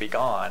tracks are going to be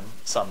gone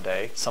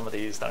someday. Some of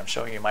these that I'm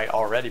showing you might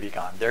already be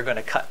gone. They're going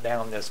to cut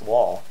down this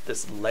wall,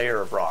 this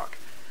layer of rock,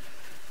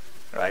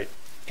 right?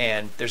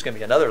 And there's going to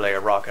be another layer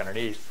of rock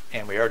underneath,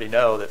 and we already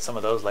know that some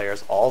of those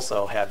layers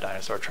also have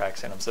dinosaur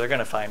tracks in them, so they're going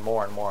to find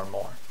more and more and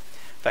more.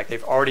 In fact,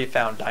 they've already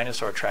found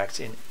dinosaur tracks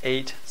in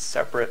 8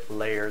 separate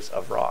layers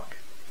of rock.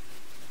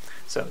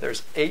 So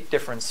there's 8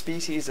 different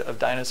species of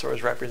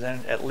dinosaurs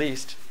represented, at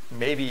least,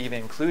 maybe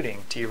even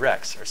including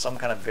T-Rex or some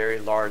kind of very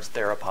large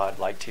theropod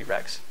like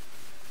T-Rex.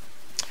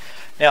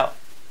 Now,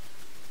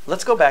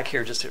 let's go back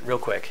here just real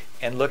quick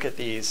and look at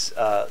these.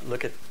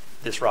 Look at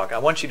this rock. I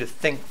want you to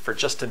think for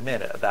just a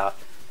minute about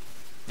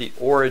the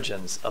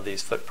origins of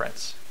these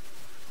footprints.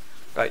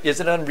 Right? Is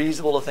it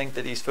unreasonable to think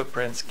that these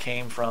footprints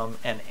came from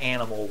an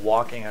animal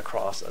walking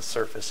across a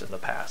surface in the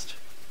past?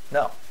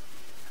 No.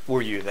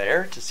 Were you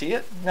there to see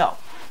it? No.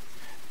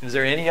 Is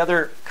there any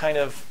other kind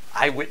of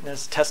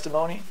eyewitness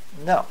testimony?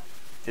 No.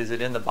 Is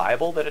it in the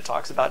Bible that it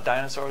talks about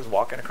dinosaurs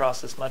walking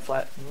across this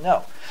mudflat?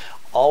 No.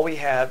 All we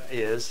have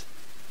is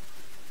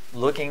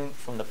looking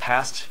from the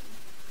past,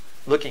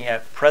 looking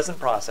at present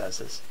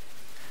processes,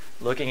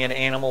 looking at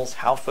animals,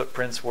 how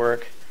footprints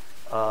work,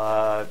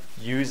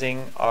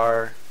 using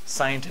our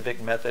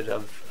scientific method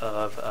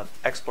of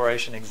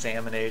exploration,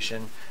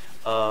 examination,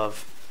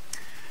 of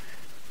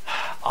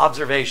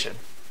observation,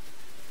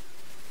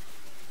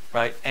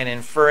 right? And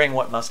inferring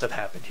what must have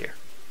happened here.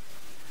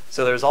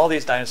 So there's all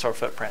these dinosaur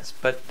footprints,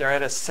 but they're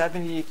at a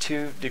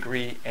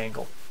 72-degree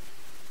angle.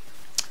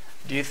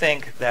 Do you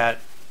think that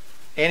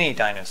any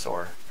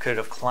dinosaur could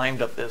have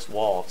climbed up this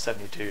wall at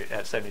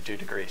 72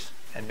 degrees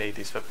and made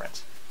these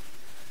footprints?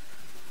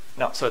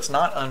 No, so it's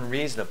not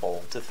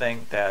unreasonable to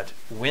think that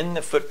when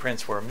the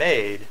footprints were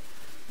made,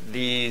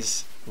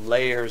 these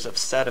layers of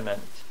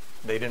sediment,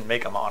 they didn't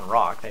make them on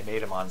rock, they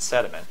made them on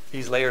sediment.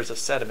 These layers of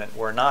sediment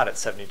were not at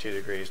 72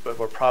 degrees, but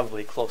were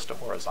probably close to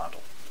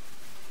horizontal.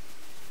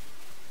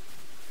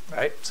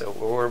 Right? So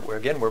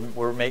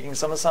we're making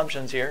some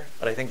assumptions here,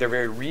 but I think they're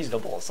very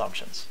reasonable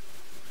assumptions.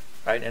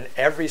 Right? And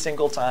every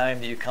single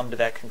time that you come to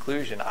that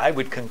conclusion, I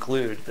would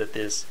conclude that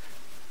this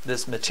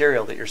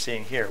material that you're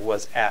seeing here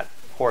was at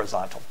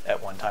horizontal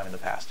at one time in the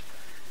past.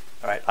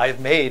 All right, I've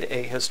made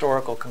a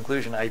historical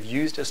conclusion. I've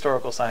used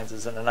historical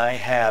sciences, and I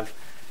have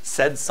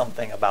said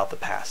something about the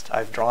past.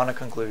 I've drawn a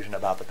conclusion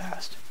about the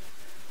past.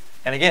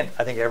 And again,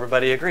 I think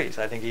everybody agrees.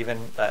 I think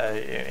even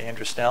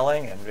Andrew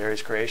Snelling and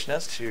various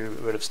creationists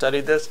who would have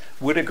studied this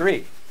would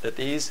agree that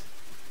these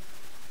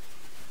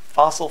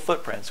fossil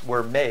footprints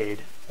were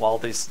made while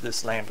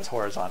this land was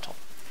horizontal.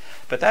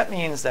 But that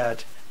means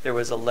that there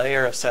was a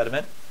layer of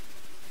sediment.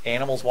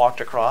 Animals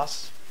walked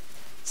across.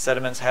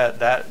 Sediments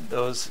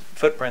those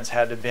footprints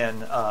had to have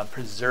been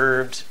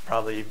preserved,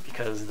 probably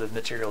because the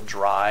material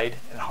dried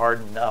and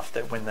hardened enough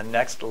that when the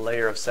next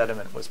layer of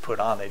sediment was put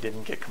on, they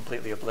didn't get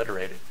completely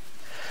obliterated.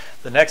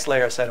 The next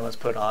layer of sediment was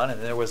put on,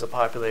 and there was a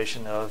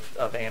population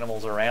of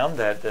animals around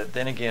that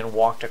then again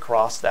walked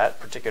across that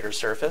particular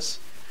surface,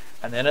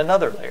 and then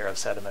another layer of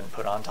sediment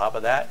put on top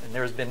of that, and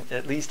there's been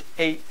at least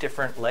 8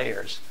 different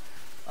layers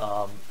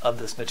of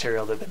this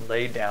material that have been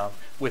laid down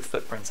with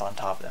footprints on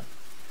top of them.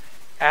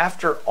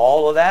 After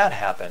all of that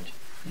happened,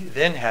 you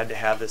then had to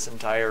have this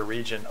entire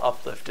region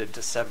uplifted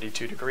to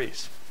 72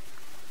 degrees.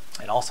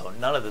 And also,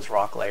 none of this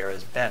rock layer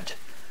is bent,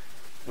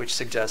 which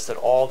suggests that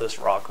all this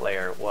rock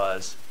layer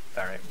was,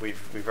 all right,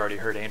 we've already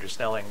heard Andrew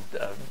Snelling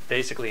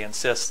basically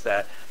insists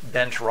that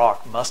bent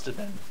rock must have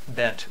been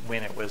bent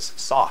when it was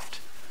soft,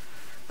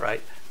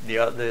 right?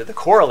 The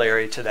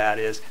corollary to that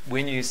is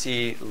when you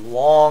see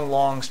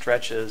long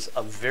stretches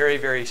of very,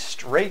 very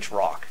straight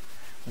rock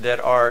that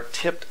are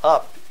tipped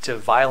up to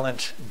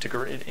violent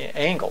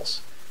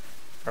angles,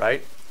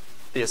 right?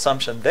 The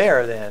assumption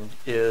there then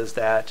is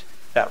that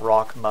that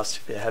rock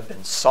must have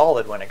been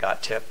solid when it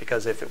got tipped,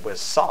 because if it was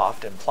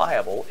soft and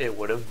pliable, it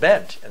would have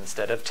bent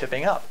instead of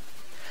tipping up.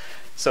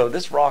 So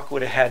this rock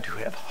would have had to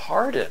have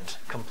hardened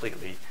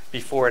completely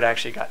before it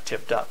actually got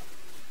tipped up.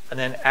 And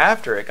then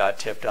after it got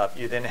tipped up,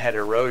 you then had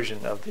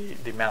erosion of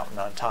the mountain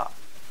on top.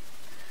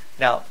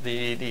 Now,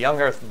 the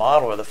young Earth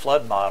model, or the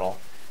flood model,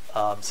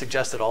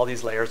 suggested all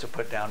these layers were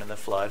put down in the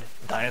flood.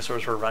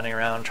 Dinosaurs were running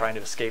around trying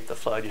to escape the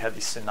flood. You had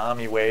these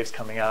tsunami waves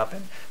coming up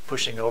and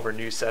pushing over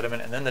new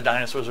sediment, and then the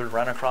dinosaurs would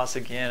run across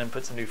again and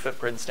put some new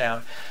footprints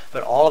down.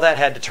 But all of that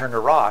had to turn to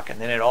rock,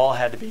 and then it all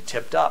had to be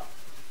tipped up.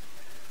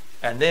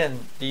 And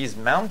then these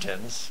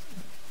mountains,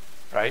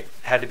 right,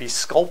 had to be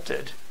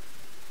sculpted,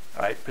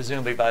 right,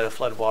 presumably by the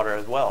flood water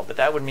as well. But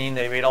that would mean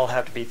they would all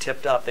have to be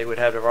tipped up. They would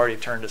have to have already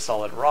turned to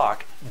solid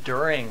rock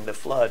during the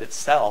flood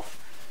itself,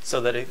 so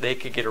that they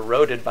could get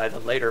eroded by the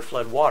later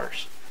flood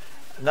waters.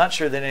 I'm not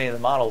sure that any of the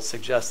models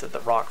suggest that the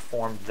rock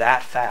formed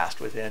that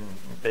fast within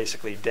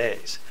basically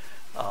days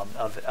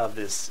of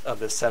this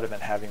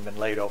sediment having been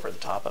laid over the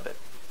top of it.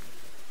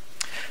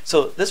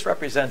 So this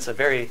represents a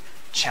very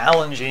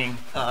challenging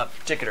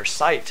particular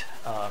site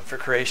for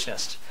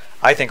creationists.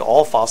 I think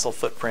all fossil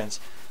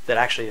footprints that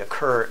actually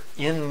occur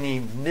in the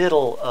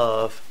middle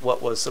of what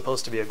was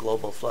supposed to be a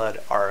global flood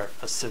are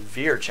a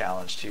severe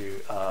challenge to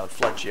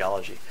flood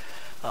geology.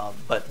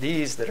 But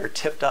these that are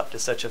tipped up to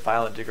such a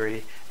violent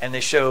degree, and they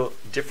show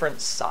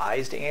different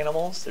sized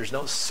animals. There's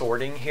no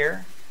sorting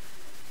here.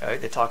 Right?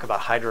 They talk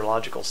about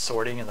hydrological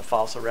sorting in the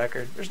fossil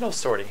record. There's no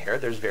sorting here.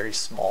 There's very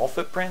small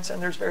footprints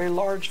and there's very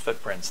large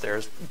footprints.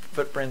 There's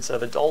footprints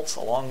of adults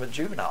along with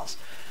juveniles.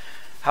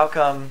 How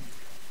come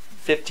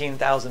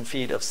 15,000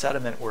 feet of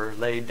sediment were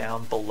laid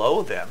down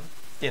below them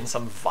in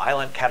some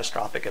violent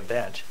catastrophic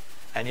event,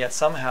 and yet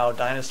somehow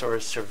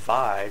dinosaurs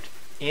survived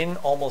in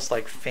almost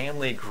like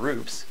family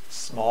groups,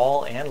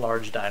 small and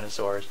large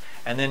dinosaurs,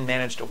 and then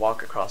managed to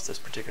walk across this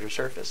particular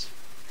surface?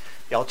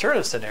 The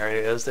alternative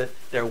scenario is that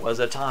there was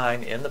a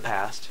time in the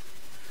past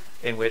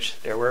in which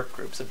there were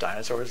groups of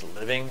dinosaurs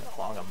living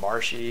along a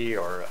marshy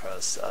or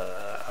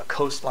a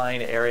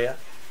coastline area,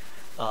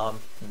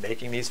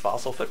 making these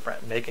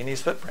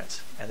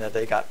footprints, and that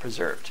they got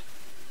preserved,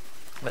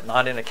 but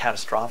not in a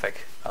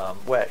catastrophic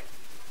way.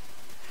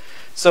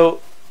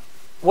 So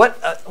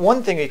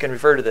one thing you can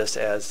refer to this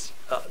as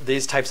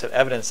these types of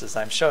evidences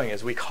I'm showing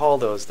is we call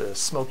those the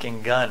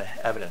smoking gun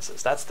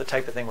evidences. That's the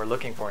type of thing we're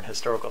looking for in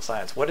historical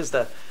science. What is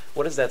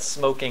that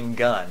smoking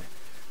gun?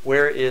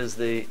 Where is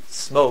the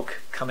smoke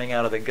coming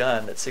out of the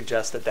gun that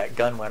suggests that that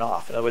gun went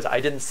off? In other words,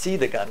 I didn't see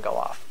the gun go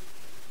off,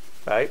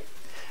 right?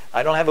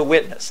 I don't have a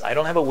witness. I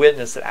don't have a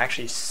witness that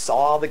actually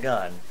saw the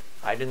gun.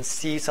 I didn't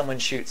see someone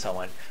shoot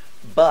someone.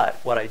 But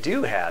what I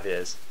do have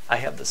is I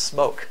have the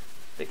smoke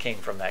that came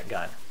from that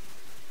gun.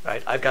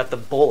 Right? I've got the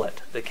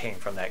bullet that came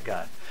from that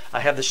gun.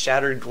 I have the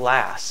shattered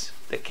glass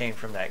that came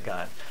from that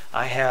gun.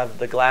 I have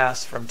the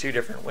glass from two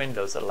different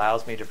windows that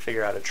allows me to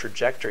figure out a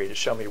trajectory to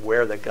show me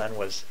where the gun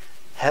was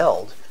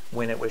held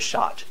when it was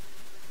shot.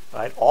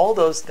 Right? All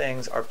those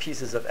things are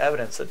pieces of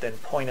evidence that then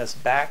point us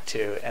back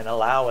to and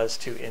allow us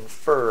to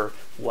infer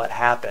what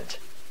happened,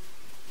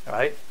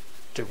 right?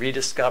 To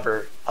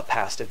rediscover a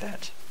past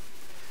event.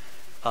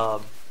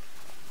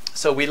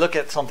 So we look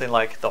at something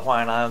like the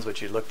Hawaiian Islands,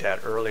 which you looked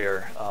at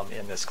earlier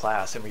in this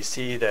class, and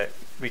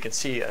we can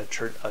see a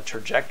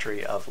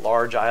trajectory of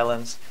large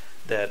islands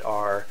that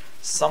are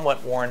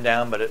somewhat worn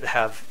down, but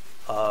have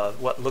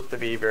what look to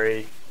be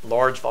very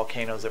large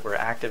volcanoes that were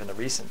active in the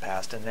recent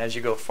past. And as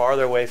you go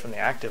farther away from the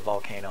active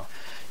volcano,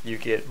 you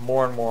get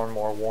more and more and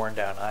more worn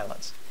down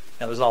islands.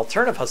 Now there's an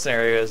alternative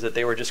scenario is that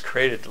they were just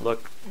created to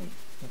look,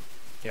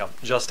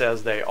 just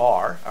as they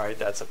are. All right,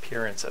 that's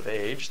appearance of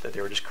age, that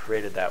they were just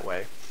created that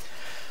way.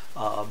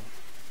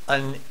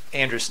 In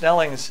Andrew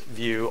Snelling's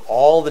view,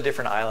 all the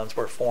different islands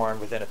were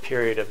formed within a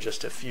period of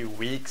just a few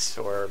weeks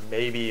or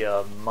maybe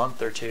a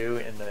month or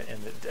two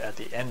at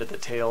the end of the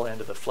tail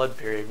end of the flood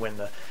period when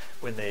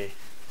the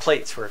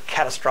plates were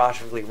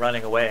catastrophically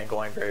running away and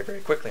going very,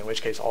 very quickly, in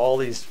which case all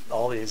these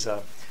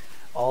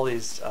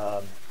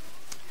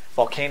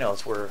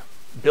volcanoes were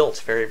built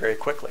very, very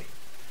quickly.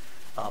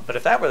 But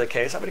if that were the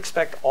case, I would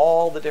expect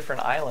all the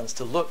different islands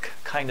to look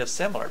kind of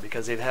similar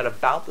because they've had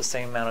about the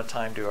same amount of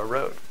time to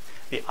erode.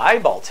 The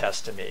eyeball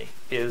test to me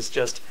is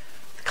just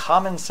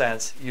common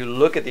sense. You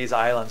look at these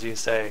islands, you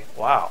say,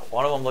 wow,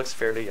 one of them looks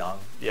fairly young.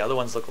 The other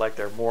ones look like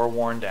they're more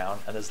worn down.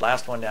 And this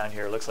last one down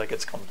here looks like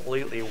it's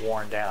completely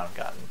worn down,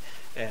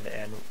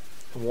 and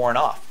worn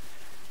off.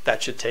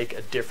 That should take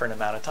a different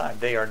amount of time.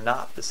 They are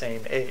not the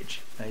same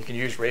age. Now you can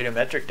use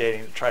radiometric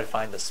dating to try to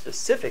find the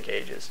specific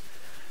ages,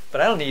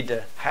 but I don't need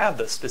to have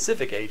the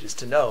specific ages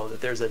to know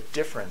that there's a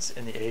difference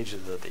in the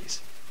ages of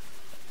these.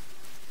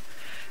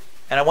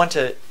 And I want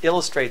to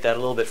illustrate that a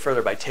little bit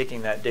further by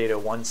taking that data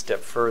one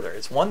step further.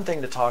 It's one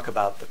thing to talk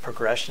about the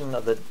progression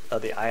of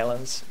the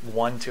islands,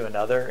 one to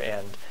another,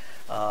 and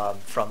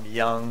from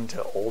young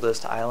to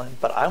oldest island,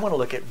 but I want to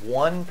look at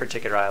one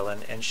particular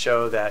island and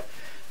show that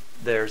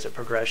there's a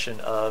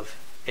progression of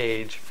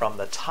age from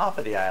the top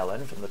of the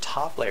island, from the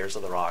top layers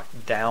of the rock,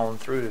 down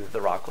through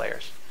the rock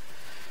layers.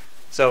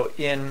 So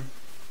in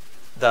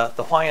the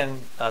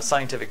Hawaiian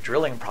Scientific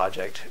Drilling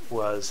Project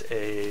was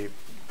a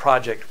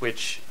project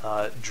which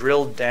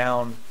drilled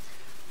down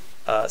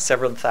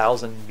several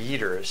thousand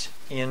meters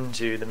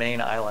into the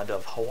main island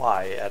of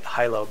Hawaii at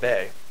Hilo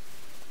Bay.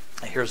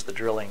 Here's the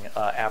drilling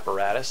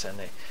apparatus,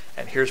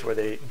 and here's where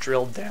they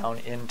drilled down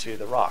into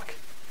the rock.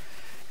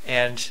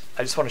 And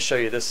I just want to show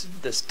you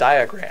this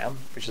diagram,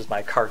 which is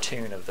my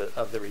cartoon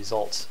of the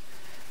results.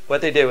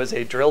 What they did was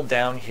they drilled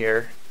down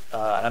here,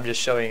 and I'm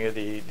just showing you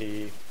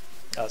the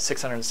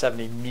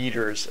 670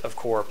 meters of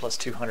core plus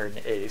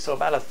 280, so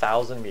about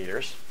 1,000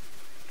 meters,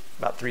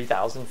 about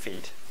 3,000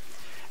 feet.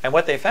 And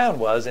what they found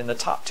was in the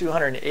top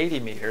 280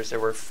 meters, there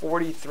were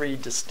 43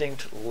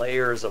 distinct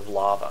layers of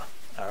lava,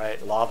 all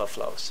right, lava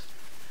flows.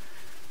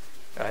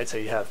 All right, so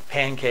you have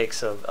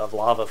pancakes of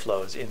lava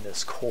flows in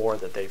this core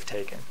that they've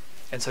taken.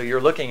 And so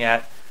you're looking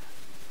at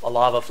a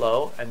lava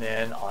flow, and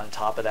then on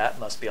top of that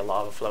must be a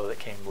lava flow that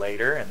came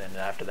later, and then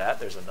after that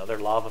there's another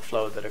lava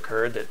flow that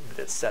occurred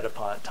that's set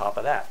upon top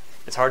of that.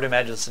 It's hard to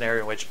imagine a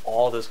scenario in which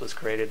all this was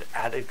created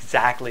at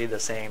exactly the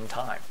same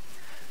time.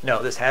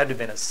 No, this had to have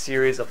been a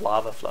series of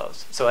lava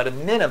flows. So at a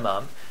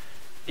minimum,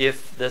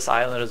 if this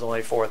island is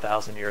only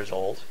 4,000 years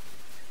old,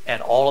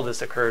 and all of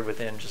this occurred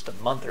within just a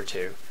month or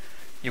two,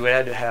 you would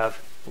have to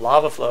have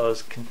lava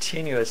flows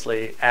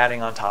continuously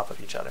adding on top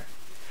of each other.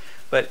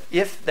 But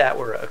if that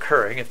were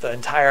occurring, if the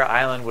entire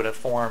island would have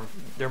formed,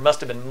 there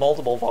must have been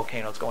multiple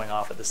volcanoes going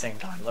off at the same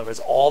time. In other words,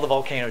 all the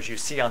volcanoes you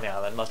see on the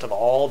island must have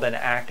all been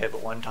active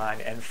at one time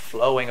and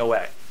flowing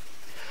away.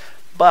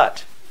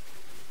 But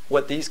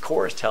what these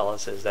cores tell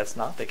us is that's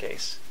not the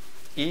case.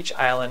 Each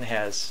island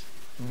has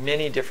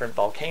many different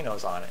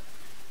volcanoes on it,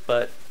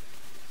 but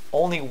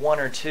only one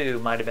or two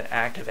might have been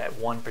active at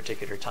one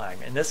particular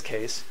time. In this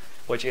case,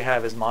 what you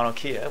have is Mauna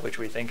Kea, which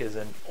we think is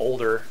an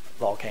older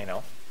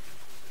volcano.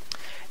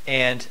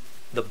 And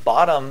the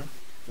bottom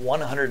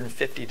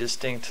 150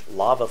 distinct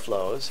lava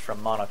flows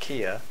from Mauna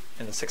Kea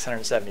in the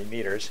 670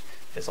 meters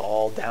is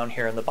all down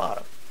here in the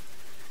bottom.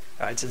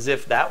 It's as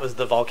if that was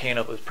the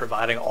volcano that was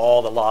providing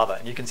all the lava.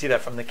 And you can see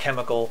that from the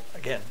chemical,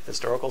 again,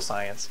 historical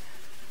science,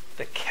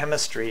 the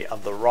chemistry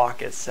of the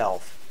rock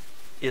itself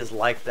is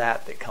like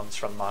that comes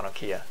from Mauna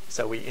Kea.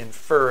 So we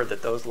infer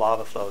that those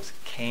lava flows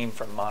came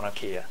from Mauna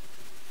Kea.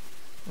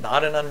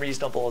 Not an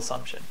unreasonable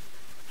assumption.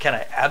 Can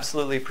I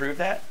absolutely prove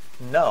that?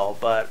 No,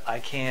 but I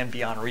can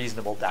beyond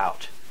reasonable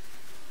doubt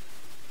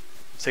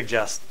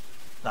suggest,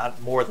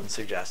 not more than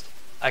suggest,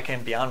 I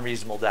can beyond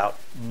reasonable doubt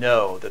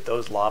know that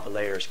those lava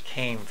layers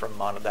came from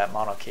that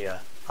Mauna Kea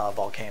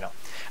volcano.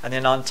 And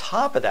then on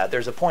top of that,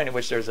 there's a point at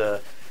which there's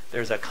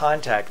a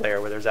contact layer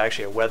where there's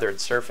actually a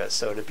weathered surface.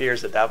 So it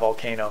appears that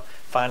volcano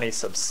finally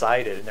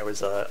subsided and there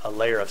was a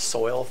layer of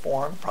soil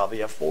formed,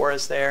 probably a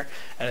forest there,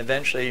 and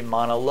eventually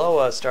Mauna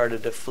Loa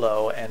started to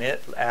flow and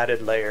it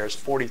added layers,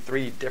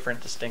 43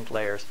 different distinct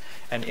layers,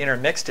 and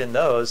intermixed in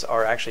those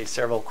are actually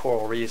several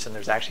coral reefs, and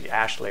there's actually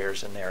ash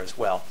layers in there as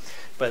well.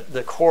 But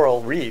the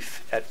coral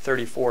reef at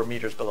 34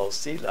 meters below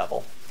sea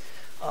level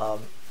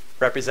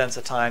represents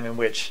a time in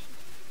which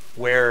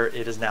where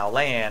it is now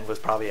land was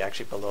probably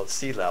actually below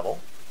sea level.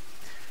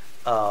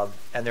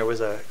 And there was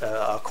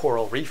a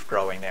coral reef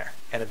growing there,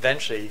 and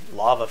eventually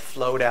lava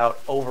flowed out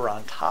over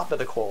on top of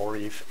the coral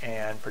reef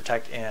and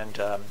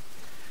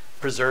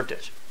preserved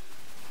it.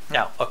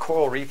 Now, a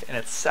coral reef in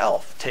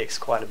itself takes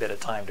quite a bit of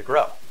time to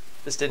grow.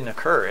 This didn't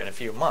occur in a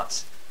few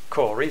months.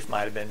 Coral reef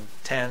might have been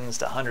tens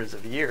to hundreds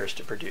of years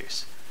to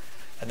produce,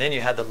 and then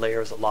you had the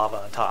layers of lava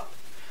on top.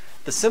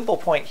 The simple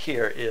point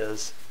here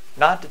is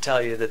not to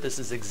tell you that this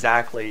is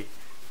exactly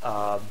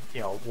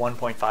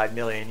 1.5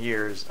 million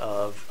years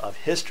of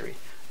history,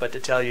 but to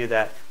tell you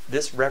that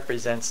this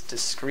represents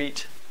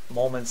discrete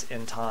moments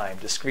in time,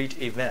 discrete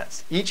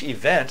events. Each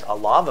event, a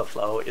lava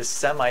flow, is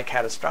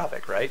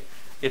semi-catastrophic, right?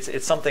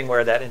 It's something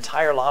where that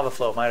entire lava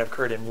flow might have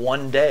occurred in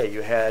one day.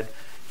 You had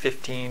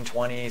 15,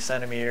 20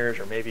 centimeters,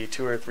 or maybe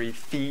 2 or 3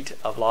 feet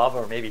of lava,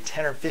 or maybe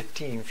 10 or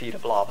 15 feet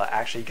of lava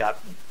actually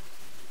got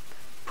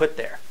put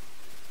there.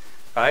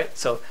 Right?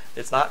 So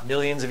it's not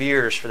millions of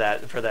years for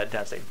that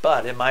density,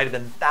 but it might have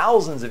been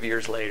thousands of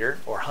years later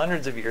or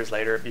hundreds of years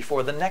later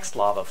before the next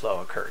lava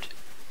flow occurred.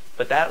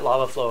 But that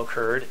lava flow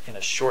occurred in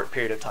a short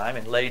period of time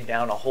and laid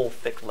down a whole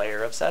thick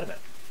layer of sediment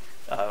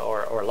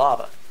or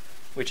lava,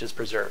 which is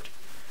preserved.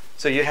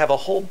 So you have a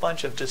whole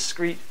bunch of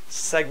discrete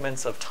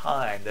segments of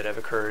time that have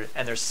occurred,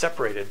 and they're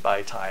separated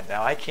by time.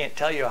 Now, I can't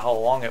tell you how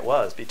long it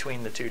was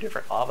between the two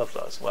different lava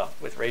flows. Well,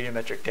 with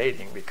radiometric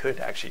dating, we could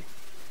actually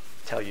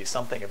tell you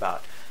something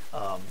about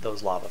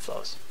those lava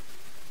flows.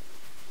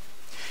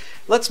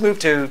 Let's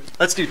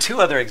do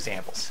 2 other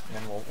examples, and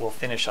then we'll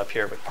finish up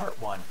here with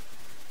part 1.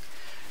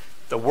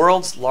 The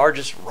world's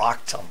largest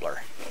rock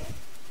tumbler.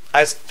 I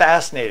was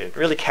fascinated,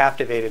 really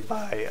captivated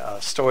by a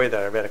story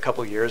that I read a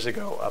couple years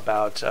ago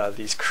about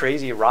these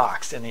crazy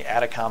rocks in the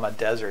Atacama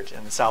Desert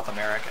in South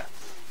America.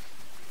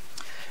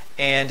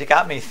 And it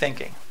got me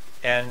thinking.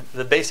 And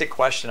the basic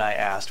question I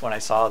asked when I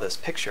saw this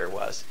picture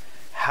was,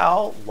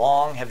 how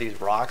long have these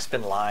rocks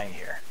been lying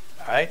here?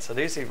 All right, so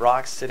there's these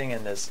rocks sitting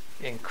in this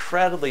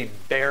incredibly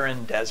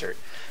barren desert.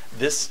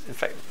 This, in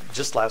fact,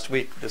 just last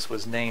week, this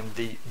was named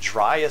the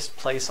driest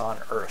place on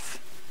Earth.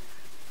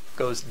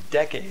 Goes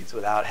decades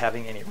without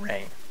having any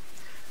rain.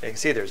 You can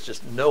see there's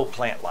just no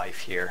plant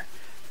life here.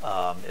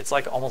 It's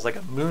like almost like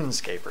a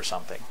moonscape or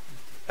something,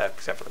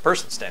 except for the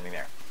person standing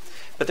there.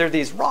 But there are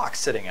these rocks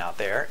sitting out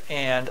there,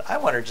 and I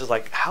wonder just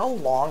like, how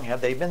long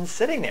have they been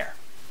sitting there?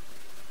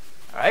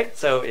 All right,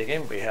 so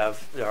again, we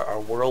have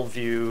our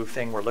worldview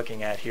thing we're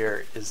looking at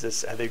here.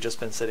 Have they just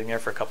been sitting there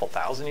for a couple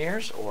thousand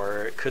years,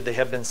 or could they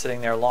have been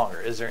sitting there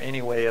longer? Is there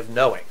any way of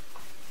knowing?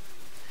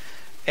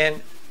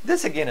 And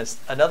this again is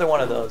another one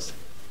of those,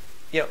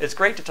 it's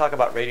great to talk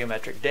about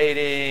radiometric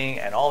dating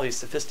and all these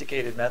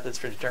sophisticated methods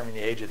for determining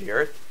the age of the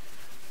Earth.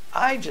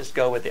 I just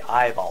go with the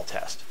eyeball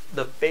test,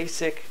 the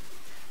basic,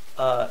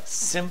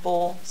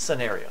 simple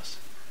scenarios,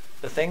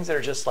 the things that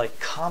are just like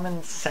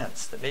common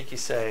sense that make you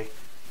say,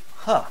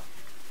 huh,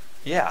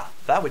 yeah,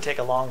 that would take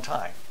a long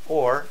time.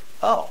 Or,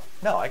 oh,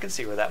 no, I can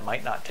see where that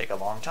might not take a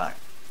long time.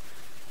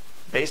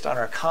 Based on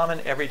our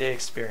common everyday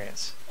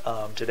experience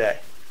today.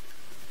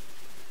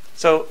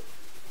 So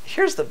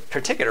here's the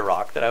particular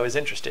rock that I was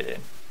interested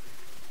in.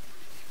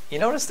 You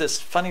notice this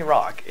funny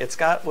rock. It's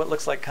got what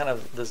looks like kind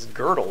of this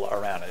girdle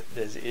around it.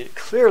 It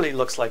clearly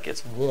looks like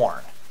it's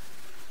worn.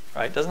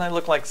 Right? Doesn't it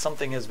look like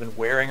something has been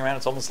wearing around?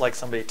 It's almost like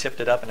somebody tipped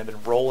it up and had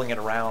been rolling it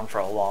around for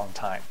a long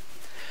time.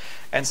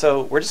 And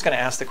so we're just going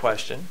to ask the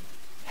question,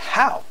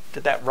 how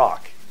did that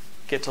rock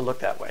get to look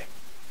that way?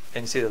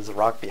 And you see there's a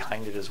rock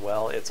behind it as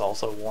well. It's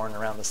also worn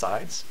around the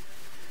sides.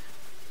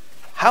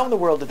 How in the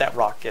world did that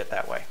rock get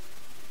that way?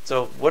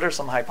 So what are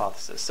some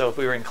hypotheses? So if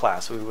we were in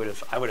class,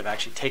 I would have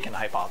actually taken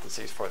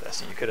hypotheses for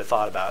this, and you could have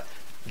thought about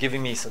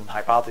giving me some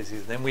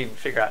hypotheses, and then we would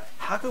figure out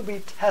how could we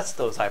test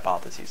those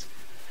hypotheses.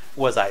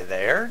 Was I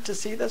there to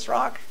see this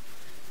rock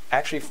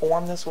actually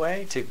form this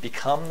way, to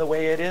become the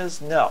way it is?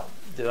 No.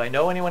 Do I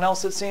know anyone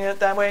else that's seen it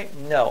that way?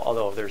 No,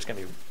 although there's going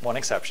to be one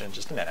exception in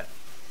just a minute.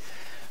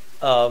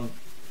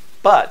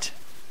 But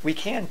we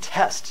can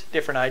test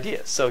different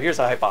ideas. So here's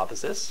a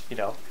hypothesis.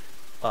 Maybe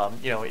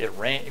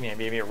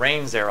it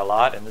rains there a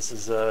lot, and this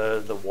is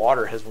the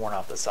water has worn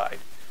off the side.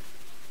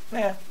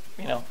 I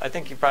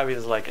think you probably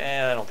was like,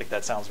 I don't think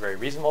that sounds very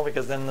reasonable,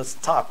 because then the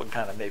top would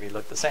kind of maybe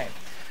look the same.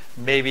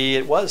 Maybe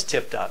it was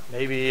tipped up.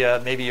 Maybe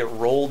it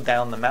rolled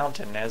down the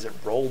mountain. And as it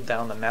rolled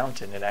down the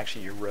mountain, it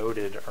actually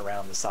eroded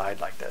around the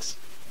side like this,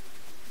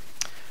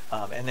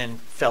 and then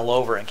fell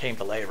over and came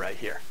to lay right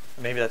here.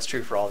 Maybe that's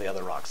true for all the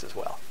other rocks as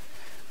well.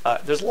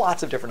 There's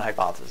lots of different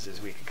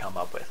hypotheses we could come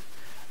up with.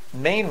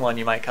 Main one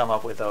you might come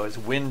up with, though, is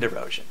wind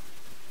erosion.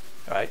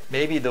 All right?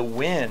 Maybe the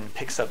wind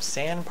picks up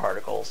sand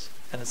particles,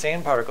 and the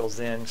sand particles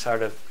then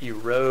sort of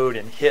erode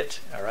and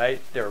hit, all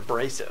right? They're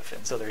abrasive,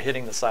 and so they're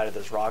hitting the side of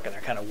this rock, and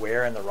they're kind of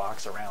wearing the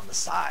rocks around the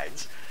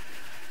sides.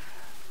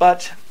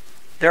 But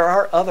there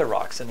are other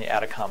rocks in the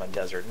Atacama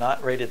Desert,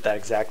 not right at that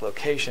exact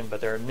location, but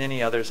there are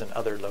many others in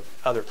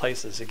other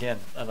places. Again,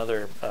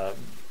 another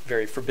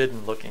very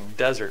forbidden-looking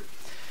desert.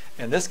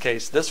 In this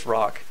case, this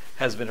rock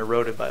has been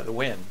eroded by the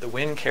wind. The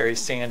wind carries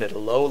sand at a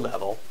low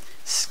level,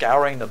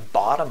 scouring the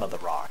bottom of the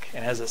rock,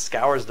 and as it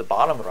scours the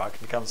bottom of the rock,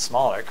 it becomes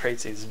smaller. It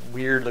creates these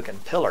weird looking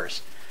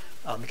pillars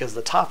because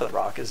the top of the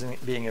rock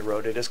isn't being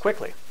eroded as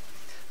quickly.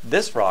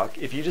 This rock,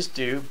 if you just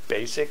do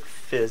basic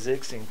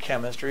physics and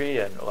chemistry,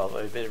 and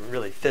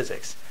really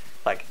physics,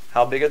 like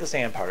how big are the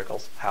sand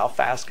particles, how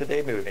fast could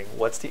they be moving,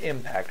 what's the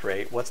impact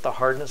rate, what's the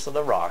hardness of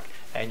the rock,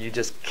 and you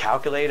just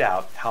calculate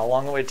out how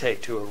long it would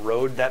take to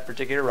erode that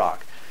particular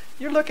rock,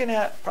 you're looking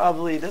at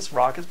probably this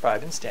rock has probably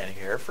been standing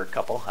here for a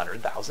couple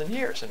 100,000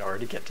 years in order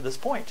to get to this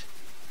point.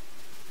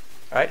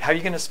 All right, how are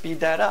you going to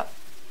speed that up?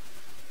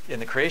 In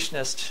the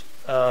creationist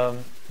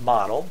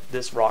model,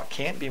 this rock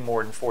can't be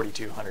more than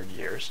 4,200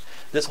 years.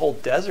 This whole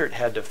desert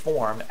had to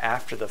form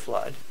after the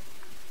flood.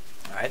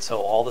 All right,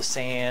 so all the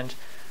sand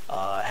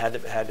had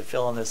to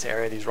fill in this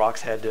area. These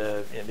rocks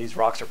these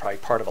rocks are probably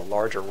part of a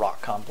larger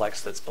rock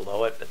complex that's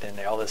below it, but then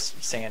all this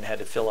sand had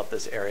to fill up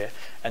this area,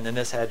 and then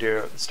this had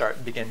to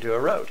begin to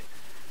erode.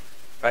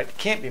 Right? It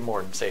can't be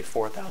more than, say,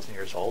 4,000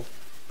 years old.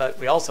 But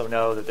we also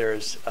know that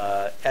there's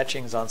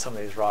etchings on some of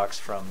these rocks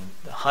from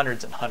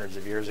hundreds and hundreds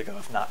of years ago,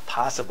 if not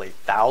possibly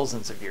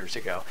thousands of years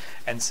ago.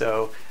 And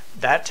so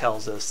that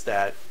tells us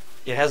that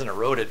it hasn't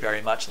eroded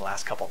very much in the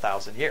last couple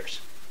thousand years.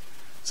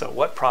 So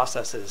what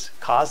processes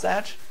caused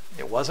that?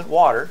 It wasn't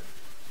water.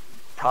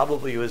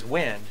 Probably it was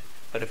wind.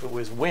 But if it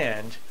was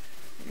wind,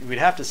 we'd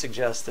have to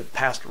suggest that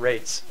past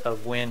rates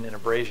of wind and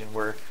abrasion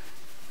were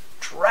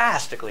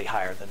drastically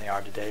higher than they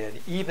are today, and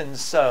even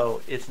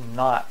so, it's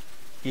not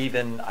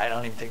even, I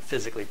don't even think,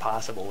 physically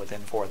possible within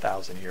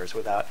 4,000 years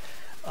without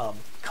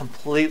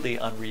completely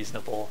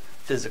unreasonable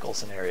physical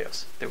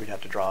scenarios that we'd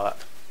have to draw up.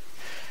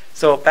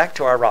 So back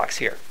to our rocks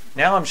here.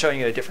 Now I'm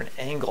showing you a different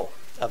angle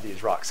of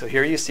these rocks. So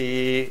here you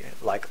see,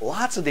 like,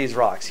 lots of these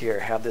rocks here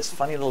have this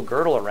funny little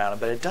girdle around them,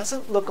 but it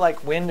doesn't look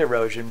like wind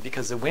erosion,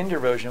 because the wind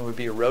erosion would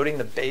be eroding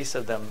the base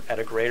of them at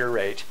a greater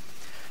rate.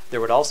 There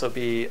would also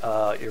be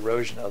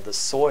erosion of the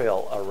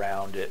soil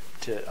around it,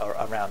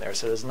 around there.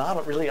 So there's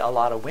not really a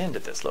lot of wind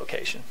at this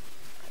location.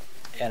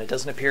 And it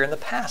doesn't appear in the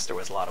past there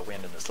was a lot of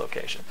wind in this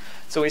location.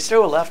 So we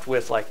still left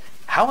with, like,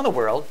 how in the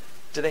world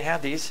do they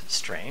have these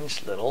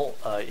strange little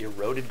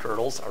eroded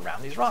girdles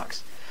around these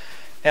rocks?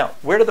 Now,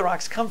 where do the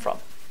rocks come from?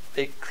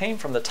 They came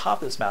from the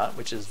top of this mountain,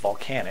 which is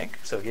volcanic.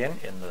 So again,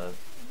 in the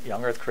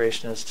young Earth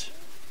creationist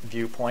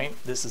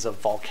viewpoint, this is a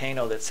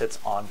volcano that sits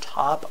on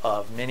top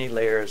of many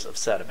layers of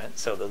sediment.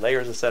 So the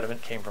layers of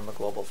sediment came from a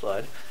global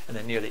flood, and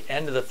then near the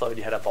end of the flood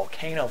you had a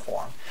volcano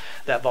form.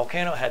 That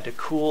volcano had to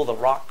cool, the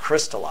rock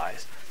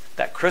crystallized.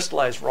 That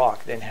crystallized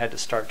rock then had to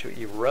start to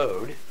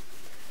erode,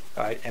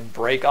 right, and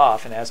break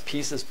off, and as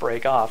pieces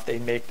break off, they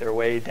make their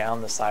way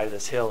down the side of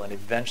this hill and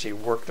eventually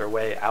work their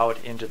way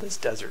out into this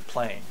desert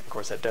plain. Of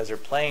course, that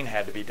desert plain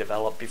had to be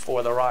developed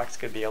before the rocks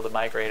could be able to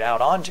migrate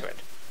out onto it.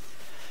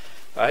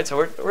 All right, so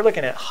we're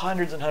looking at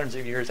hundreds and hundreds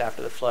of years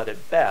after the flood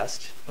at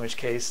best, in which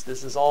case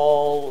this is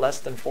all less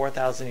than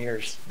 4,000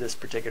 years, this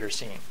particular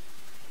scene.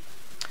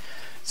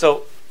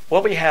 So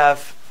what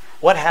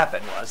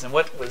happened was, and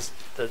what was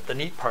the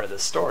neat part of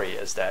this story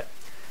is that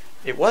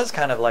it was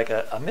kind of like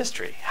a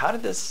mystery. How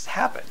did this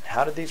happen?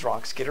 How did these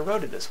rocks get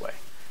eroded this way?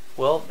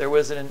 Well, there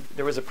was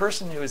a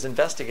person who was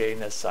investigating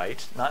this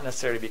site, not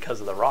necessarily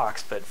because of the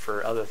rocks, but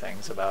for other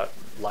things about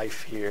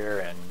life here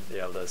and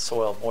the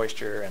soil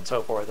moisture and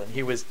so forth. And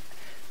he was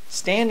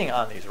standing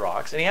on these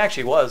rocks, and he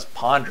actually was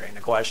pondering the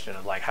question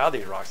of like how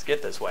these rocks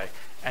get this way.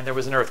 And there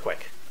was an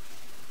earthquake,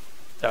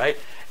 right?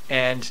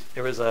 And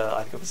there was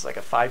I think it was like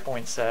a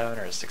 5.7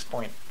 or a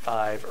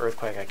 6.5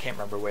 earthquake. I can't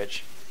remember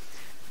which.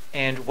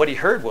 And what he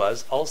heard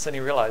was, all of a sudden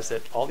he realized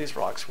that all these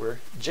rocks were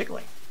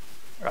jiggling,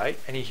 right?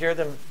 And he heard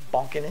them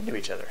bonking into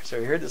each other. So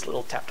he heard this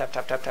little tap, tap,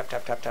 tap, tap, tap,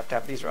 tap, tap, tap,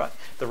 tap.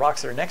 The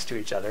rocks that are next to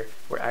each other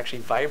were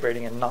actually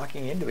vibrating and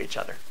knocking into each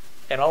other.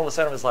 And all of a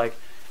sudden it was like,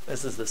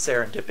 this is the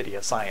serendipity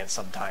of science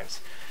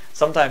sometimes.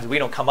 Sometimes we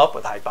don't come up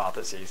with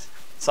hypotheses.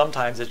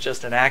 Sometimes it's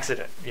just an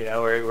accident,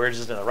 we're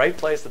just in the right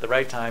place at the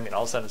right time, and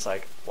all of a sudden it's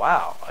like,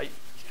 wow, I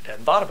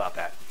hadn't thought about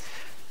that.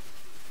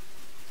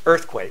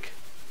 Earthquake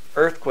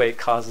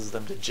causes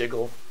them to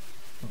jiggle,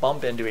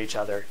 bump into each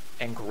other,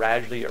 and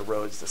gradually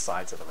erodes the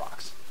sides of the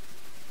rocks.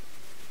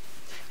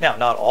 Now,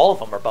 not all of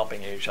them are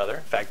bumping into each other.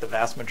 In fact, the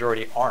vast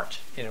majority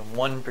aren't. In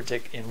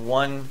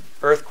one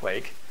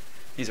earthquake,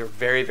 these are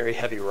very, very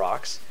heavy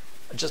rocks.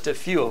 Just a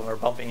few of them are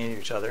bumping into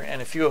each other,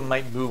 and a few of them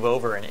might move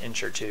over an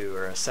inch or two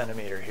or a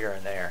centimeter here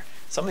and there.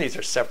 Some of these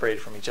are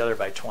separated from each other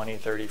by 20,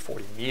 30,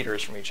 40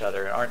 meters from each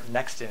other and aren't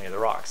next to any of the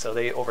rocks. So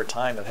they, over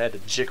time, have had to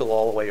jiggle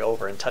all the way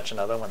over and touch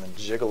another one, and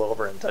jiggle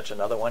over and touch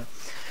another one.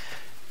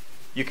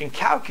 You can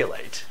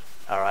calculate,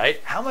 all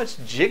right, how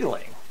much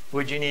jiggling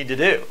would you need to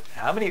do?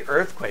 How many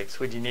earthquakes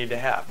would you need to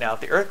have? Now, if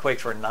the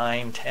earthquakes were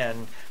 9,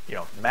 10,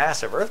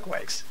 massive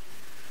earthquakes,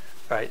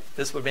 right,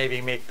 this would maybe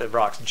make the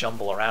rocks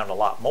jumble around a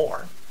lot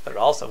more, but it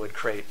also would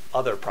create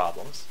other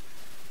problems.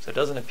 So it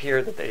doesn't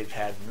appear that they've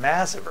had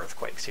massive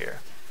earthquakes here.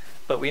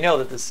 But we know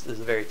that this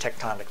is a very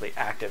tectonically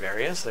active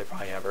area, so they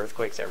probably have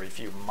earthquakes every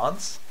few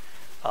months.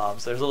 So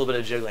there's a little bit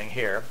of jiggling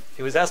here.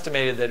 It was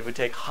estimated that it would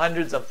take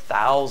hundreds of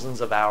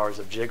thousands of hours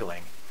of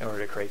jiggling in order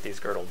to create these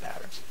girdled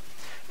patterns.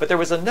 But there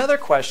was another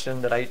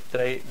question that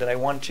I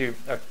want to,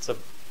 so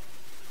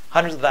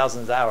hundreds of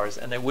thousands of hours,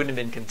 and they wouldn't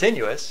have been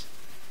continuous,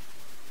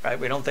 right?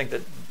 We don't think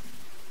that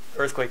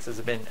earthquakes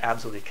have been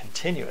absolutely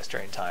continuous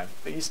during time,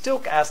 but you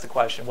still ask the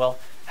question, well,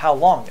 how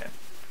long then?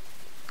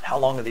 How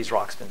long have these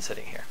rocks been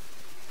sitting here?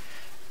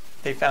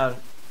 They found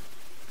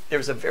there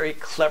was a very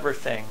clever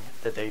thing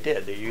that they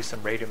did. They used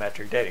some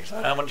radiometric dating. So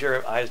I don't want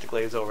your eyes to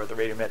glaze over the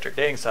radiometric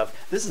dating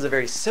stuff. This is a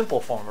very simple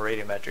form of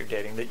radiometric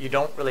dating that you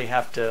don't really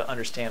have to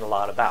understand a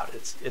lot about.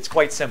 It's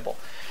quite simple.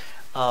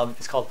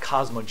 It's called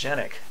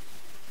cosmogenic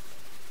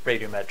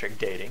radiometric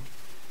dating.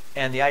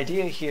 And the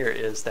idea here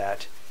is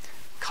that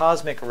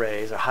cosmic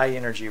rays, or high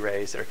energy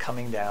rays that are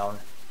coming down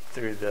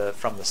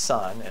from the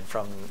sun and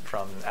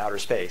from outer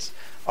space,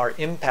 are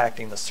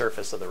impacting the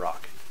surface of the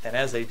rock. And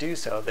as they do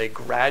so, they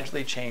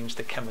gradually change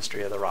the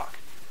chemistry of the rock,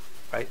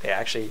 right? They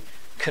actually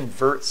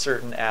convert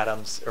certain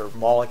atoms or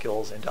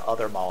molecules into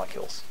other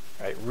molecules,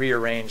 right?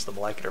 Rearrange the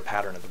molecular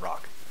pattern of the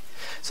rock.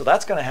 So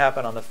that's going to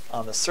happen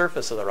on the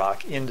surface of the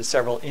rock into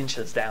several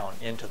inches down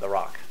into the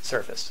rock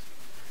surface.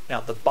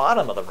 Now, the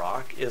bottom of the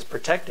rock is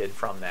protected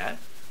from that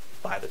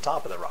by the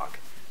top of the rock,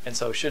 and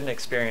so shouldn't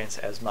experience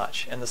as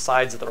much, and the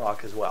sides of the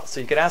rock as well.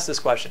 So you could ask this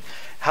question: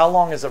 how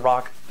long has the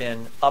rock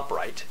been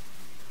upright?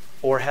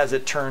 Or has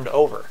it turned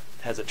over?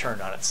 Has it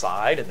turned on its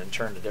side and then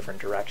turned a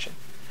different direction?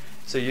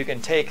 So you can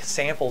take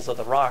samples of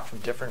the rock from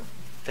different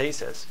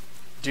faces,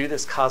 do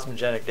this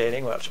cosmogenic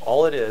dating, which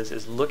all it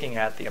is looking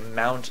at the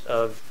amount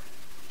of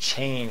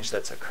change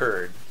that's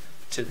occurred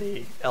to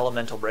the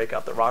elemental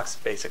breakup. The rocks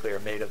basically are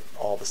made of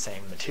all the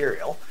same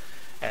material.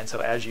 And so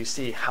as you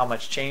see how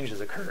much change has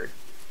occurred,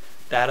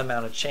 that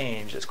amount of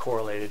change is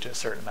correlated to a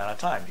certain amount of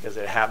time because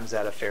it happens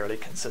at a fairly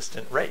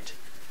consistent rate.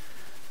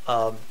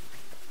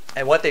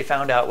 And what they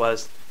found out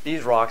was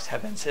these rocks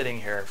have been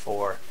sitting here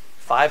for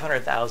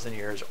 500,000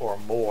 years or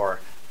more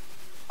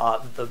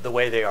the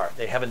way they are.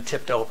 They haven't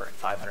tipped over in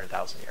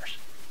 500,000 years.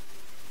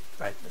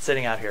 Right?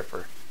 Sitting out here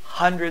for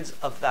hundreds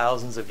of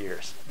thousands of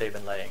years they've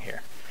been laying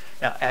here.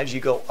 Now, as you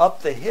go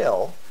up the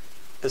hill,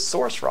 the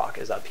source rock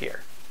is up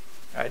here.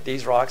 Right?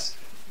 These rocks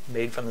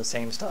made from the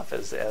same stuff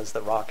as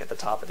the rock at the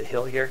top of the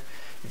hill here.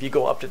 If you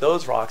go up to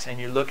those rocks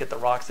and you look at the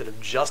rocks that have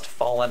just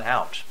fallen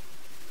out,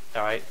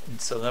 All right, and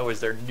so in other words,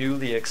 they're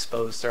newly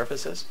exposed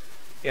surfaces.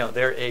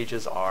 Their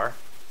ages are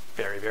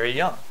very, very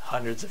young,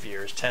 hundreds of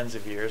years, tens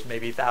of years,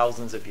 maybe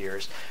thousands of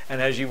years.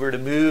 And as you were to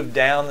move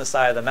down the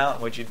side of the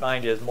mountain, what you'd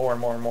find is more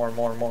and more and more and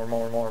more and more and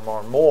more and more and more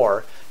and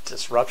more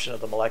disruption of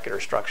the molecular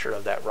structure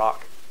of that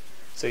rock.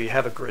 So you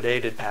have a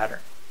gradated pattern.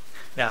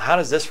 Now, how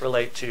does this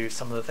relate to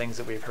some of the things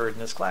that we've heard in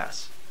this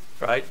class,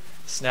 right?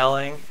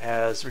 Snelling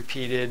has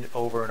repeated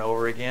over and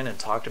over again and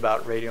talked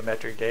about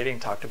radiometric dating,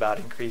 talked about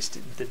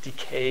the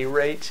decay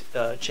rate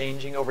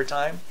changing over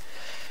time.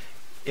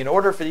 In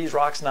order for these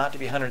rocks not to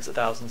be hundreds of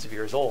thousands of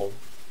years old,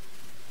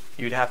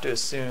 you'd have to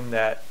assume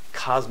that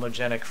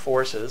cosmogenic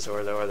forces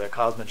or the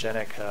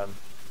cosmogenic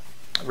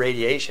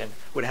radiation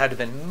would have to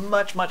have been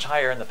much, much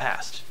higher in the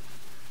past,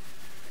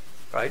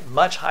 right?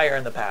 Much higher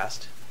in the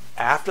past.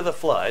 After the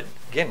flood,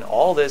 again,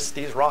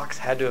 these rocks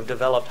had to have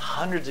developed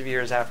hundreds of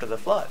years after the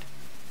flood,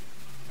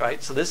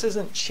 right? So this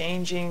isn't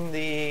changing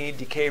the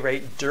decay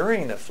rate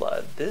during the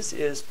flood. This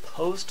is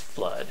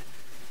post-flood.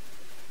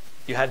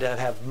 You had to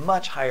have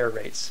much higher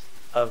rates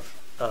of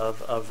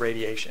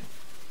radiation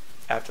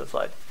after the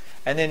flood.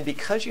 And then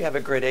because you have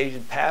a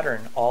gradated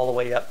pattern all the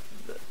way up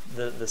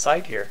the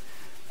site here,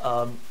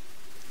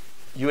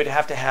 you would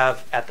have to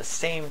have, at the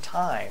same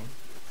time,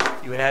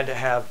 you would have to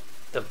have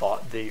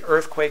the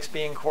earthquakes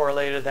being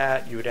correlated to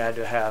that. You would have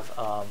to have,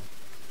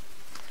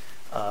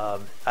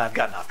 I've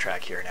gotten off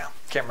track here now.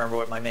 Can't remember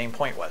what my main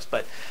point was,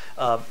 but,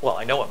 well,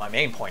 I know what my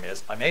main point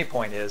is. My main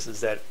point is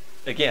that,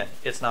 again,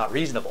 it's not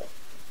reasonable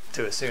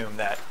to assume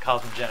that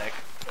cosmogenic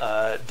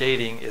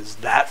dating is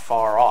that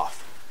far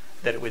off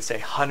that it would say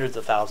hundreds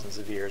of thousands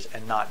of years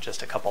and not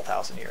just a couple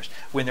thousand years,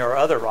 when there are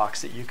other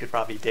rocks that you could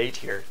probably date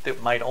here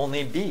that might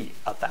only be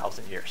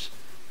 1,000 years.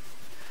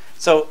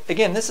 So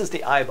again, this is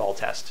the eyeball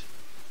test.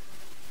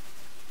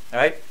 All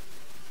right?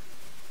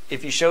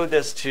 If you showed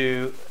this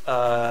to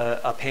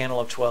a panel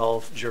of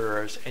 12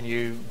 jurors and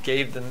you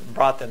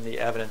brought them the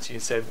evidence, you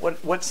said,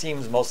 what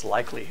seems most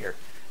likely here?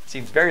 It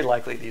seems very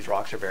likely these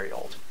rocks are very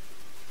old.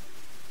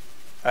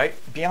 Right?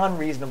 Beyond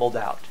reasonable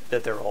doubt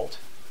that they're old.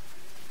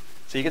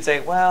 So you could say,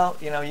 well,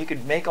 you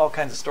could make all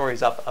kinds of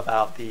stories up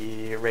about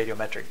the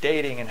radiometric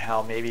dating and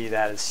how maybe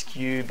that is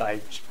skewed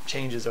by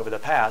changes over the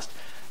past,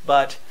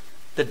 but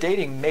the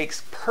dating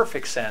makes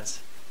perfect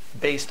sense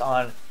based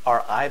on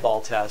our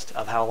eyeball test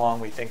of how long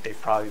we think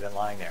they've probably been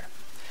lying there.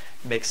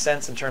 It makes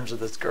sense in terms of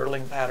this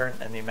girdling pattern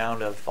and the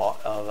amount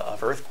of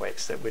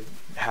earthquakes that would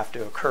have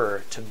to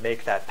occur to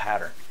make that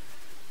pattern.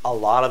 A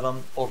lot of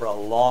them over a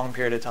long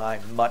period of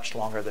time, much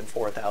longer than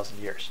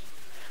 4,000 years.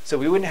 So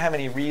we wouldn't have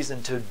any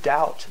reason to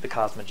doubt the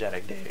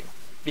cosmogenic dating,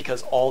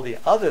 because all the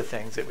other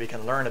things that we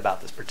can learn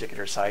about this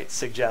particular site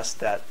suggest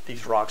that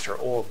these rocks are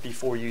old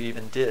before you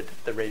even did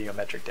the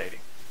radiometric dating.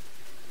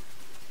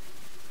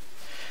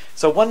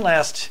 So one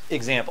last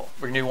example.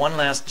 We're going to do one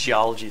last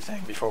geology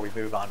thing before we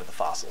move on to the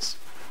fossils.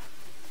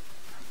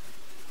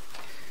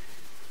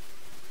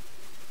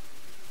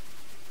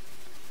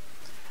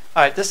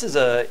 All right, this is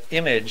an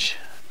image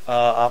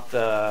off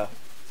the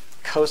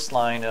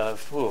coastline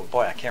of, oh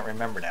boy, I can't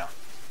remember now.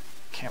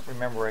 Can't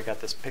remember where I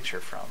got this picture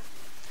from.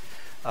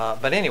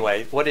 But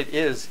anyway, what it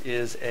is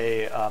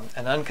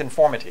an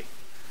unconformity.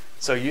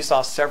 So you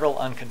saw several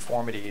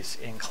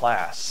unconformities in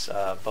class.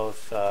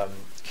 Both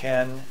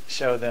Ken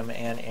showed them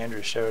and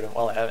Andrew showed them,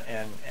 well,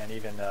 and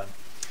even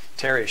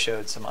Terry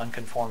showed some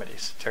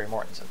unconformities, Terry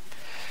Mortensen.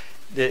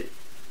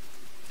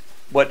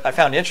 What I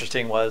found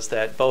interesting was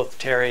that both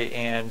Terry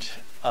and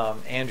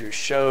Andrew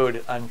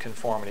showed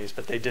unconformities,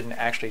 but they didn't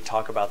actually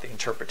talk about the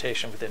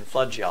interpretation within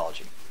flood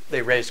geology.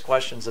 They raised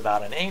questions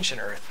about an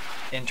ancient Earth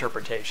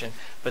interpretation,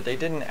 but they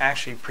didn't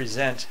actually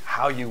present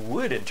how you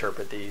would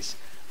interpret these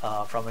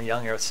from a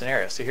young Earth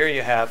scenario. So here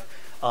you have,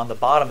 on the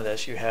bottom of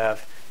this, you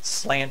have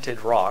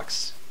slanted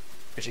rocks,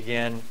 which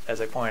again,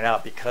 as I pointed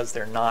out, because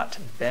they're not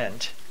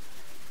bent,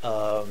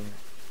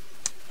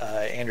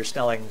 Andrew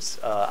Snelling's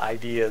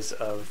ideas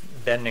of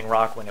bending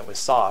rock when it was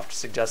soft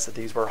suggests that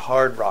these were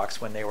hard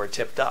rocks when they were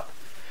tipped up.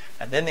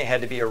 And then they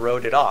had to be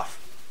eroded off.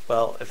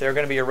 Well, if they're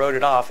going to be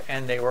eroded off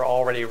and they were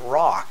already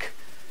rock,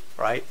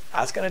 right,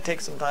 that's going to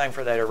take some time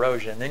for that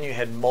erosion. And then you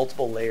had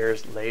multiple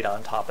layers laid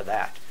on top of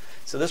that.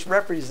 So this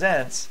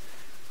represents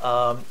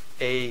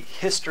a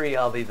history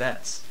of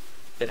events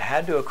that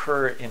had to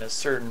occur in a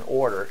certain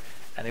order,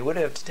 and they would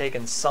have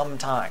taken some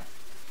time.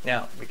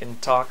 Now, we can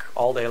talk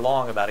all day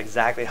long about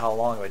exactly how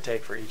long it would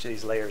take for each of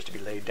these layers to be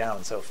laid down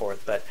and so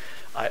forth, but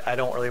I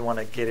don't really want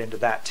to get into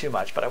that too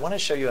much. But I want to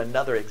show you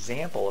another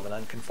example of an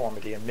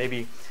unconformity and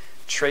maybe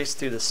trace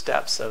through the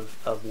steps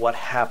of what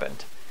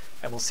happened.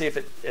 And we'll see if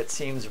it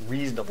seems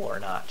reasonable or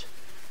not,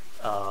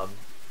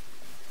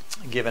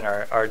 given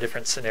our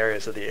different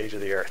scenarios of the age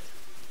of the Earth.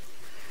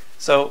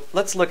 So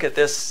let's look at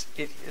this.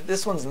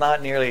 This one's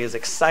not nearly as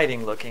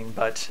exciting looking,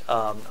 but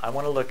I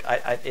want to look,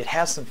 it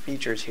has some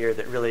features here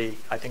that really,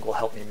 I think, will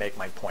help me make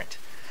my point.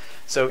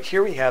 So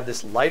here we have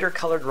this lighter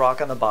colored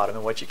rock on the bottom,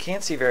 and what you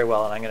can't see very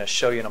well, and I'm going to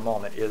show you in a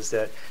moment, is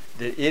that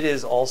it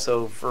is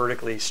also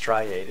vertically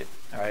striated.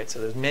 All right, so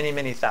there's many,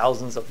 many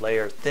thousands of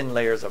layers, thin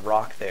layers of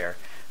rock there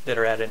that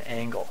are at an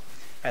angle.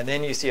 And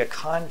then you see a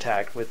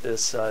contact with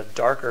this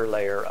darker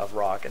layer of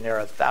rock, and there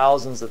are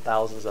thousands and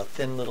thousands of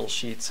thin little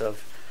sheets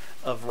of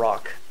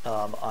rock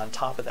on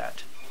top of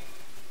that.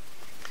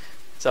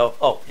 So,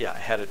 oh yeah, I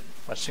had it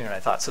much sooner than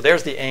I thought. So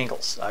there's the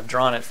angles. I've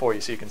drawn it for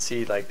you so you can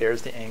see, like,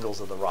 there's the angles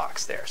of the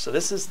rocks there. So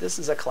this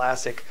is a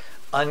classic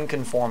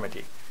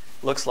unconformity.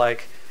 Looks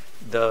like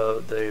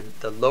the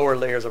lower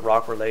layers of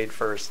rock were laid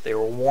first. They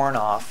were worn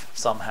off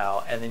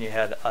somehow, and then you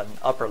had an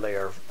upper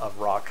layer of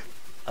rock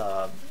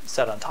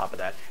set on top of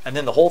that, and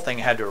then the whole thing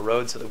had to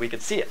erode so that we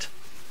could see it.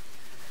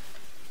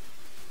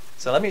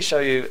 So let me show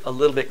you a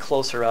little bit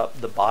closer up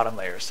the bottom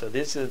layers. So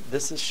this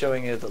is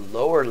showing you the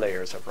lower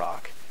layers of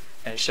rock,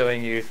 and it's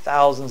showing you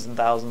thousands and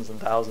thousands and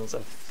thousands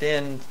of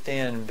thin,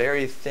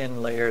 very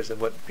thin layers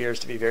of what appears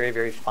to be very,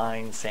 very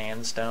fine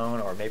sandstone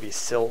or maybe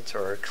silt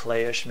or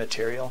clayish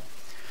material,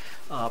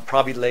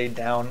 probably laid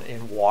down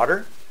in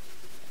water.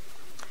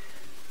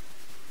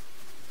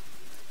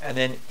 And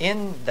then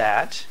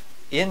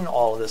in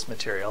all of this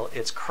material,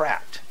 it's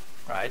cracked,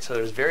 right? So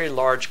there's very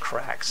large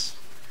cracks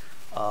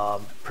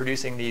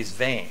producing these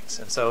veins.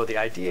 And so the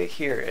idea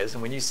here is,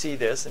 and when you see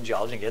this in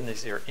geology, again,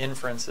 these are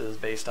inferences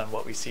based on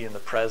what we see in the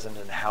present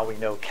and how we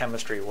know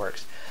chemistry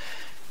works.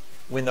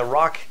 When the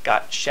rock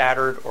got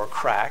shattered or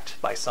cracked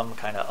by some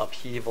kind of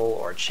upheaval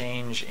or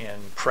change in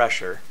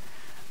pressure,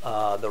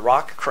 the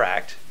rock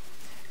cracked,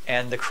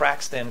 and the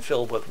cracks then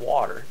filled with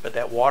water, but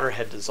that water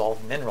had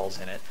dissolved minerals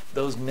in it.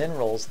 Those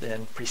minerals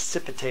then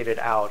precipitated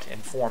out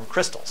and formed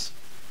crystals.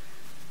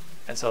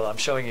 And so I'm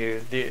showing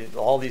you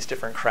all these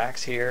different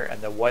cracks here,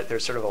 and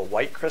there's sort of a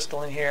white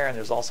crystal in here, and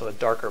there's also a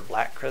darker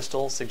black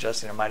crystal,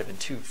 suggesting there might have been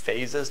two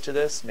phases to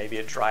this. Maybe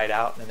it dried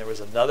out, and then there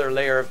was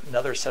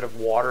another set of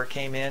water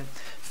came in,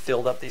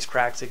 filled up these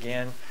cracks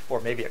again, or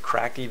maybe it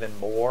cracked even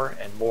more,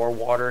 and more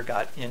water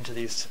got into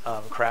these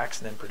cracks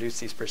and then produced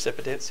these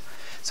precipitates.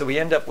 So we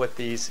end up with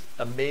these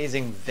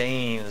amazing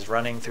veins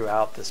running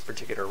throughout this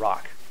particular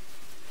rock.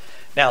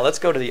 Now let's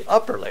go to the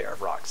upper layer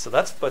of rock. So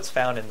that's what's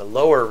found in the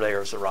lower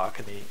layers of rock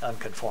in the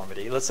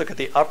unconformity. Let's look at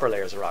the upper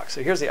layers of rock.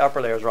 So here's the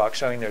upper layers of rock,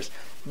 showing there's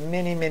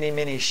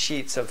many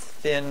sheets of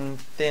thin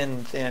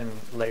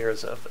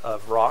layers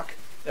of rock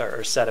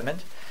or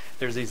sediment.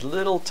 There's these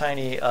little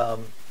tiny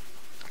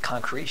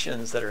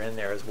concretions that are in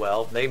there as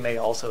well. They may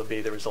also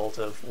be the result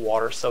of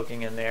water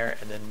soaking in there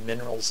and then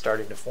minerals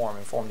starting to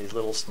form these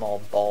little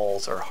small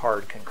balls or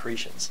hard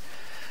concretions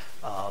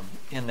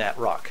in that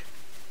rock.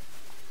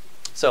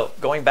 So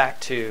going back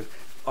to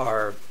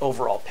our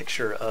overall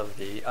picture of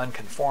the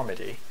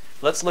unconformity,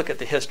 let's look at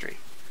the history.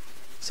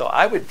 So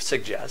I would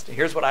suggest,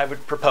 here's what I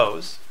would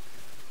propose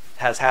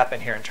has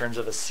happened here in terms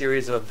of a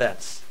series of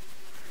events.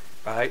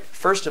 Right?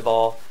 First of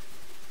all,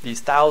 these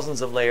thousands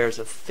of layers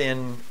of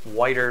thin,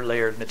 whiter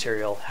layered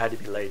material had to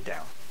be laid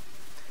down.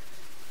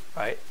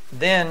 Right?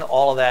 Then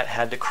all of that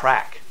had to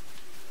crack.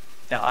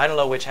 Now I don't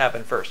know which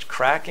happened first,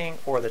 cracking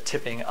or the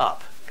tipping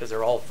up, because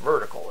they're all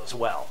vertical as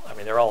well. I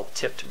mean, they're all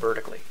tipped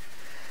vertically.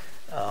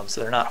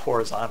 So they're not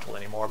horizontal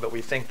anymore, but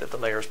we think that the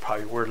layers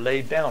probably were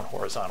laid down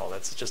horizontal.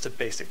 That's just a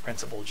basic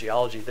principle of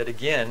geology that,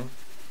 again,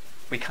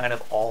 we kind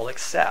of all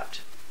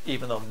accept,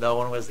 even though no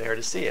one was there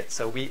to see it.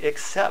 So we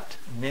accept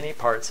many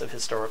parts of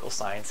historical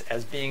science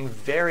as being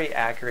very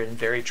accurate and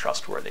very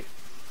trustworthy.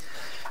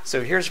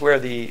 So here's where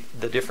the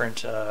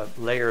different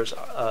layers,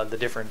 the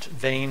different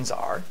veins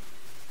are.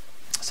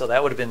 So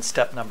that would have been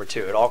step number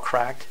 2. It all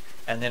cracked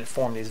and then it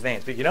formed these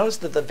veins. But you notice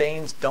that the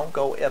veins don't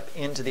go up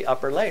into the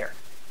upper layer.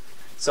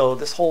 So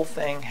this whole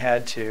thing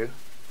had to,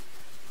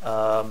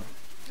 oh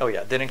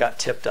yeah, then it got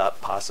tipped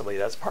up, possibly.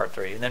 That's part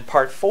 3. And then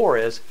part 4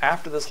 is,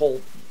 after this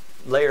whole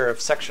layer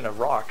of section of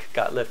rock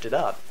got lifted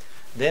up,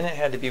 then it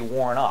had to be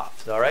worn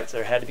off. All right, so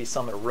there had to be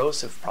some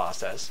erosive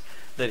process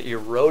that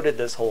eroded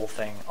this whole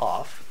thing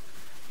off,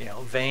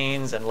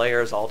 veins and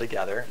layers all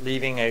together,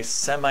 leaving a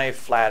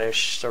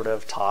semi-flattish sort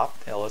of top.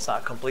 It's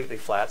not completely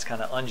flat, it's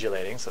kind of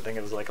undulating, so think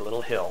it was like a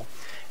little hill.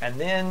 And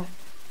then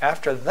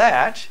after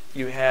that,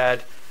 you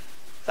had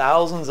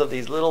thousands of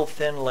these little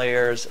thin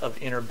layers of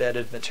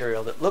interbedded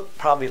material that look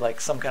probably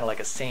like some kind of like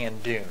a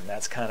sand dune.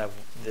 That's kind of,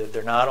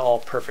 they're not all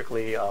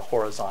perfectly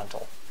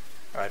horizontal,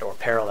 right, or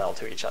parallel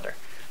to each other.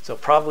 So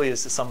probably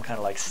this is some kind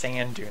of like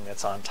sand dune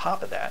that's on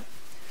top of that.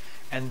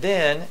 And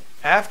then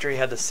after you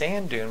had the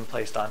sand dune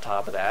placed on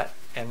top of that,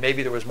 and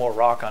maybe there was more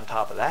rock on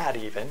top of that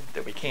even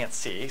that we can't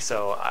see,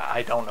 so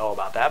I don't know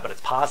about that, but it's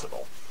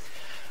possible.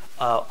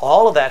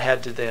 All of that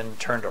had to then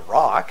turn to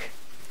rock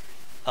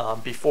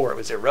before it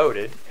was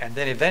eroded, and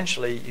then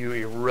eventually you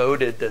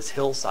eroded this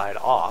hillside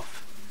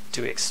off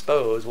to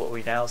expose what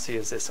we now see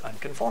as this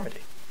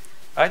unconformity.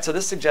 All right, so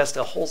this suggests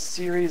a whole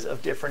series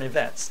of different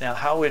events. Now,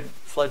 how would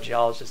flood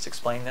geologists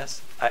explain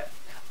this?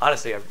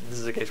 Honestly, this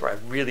is a case where I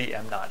really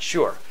am not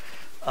sure.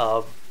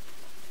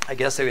 I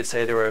guess they would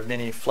say there were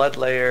many flood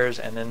layers,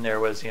 and then there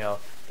was, the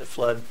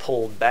flood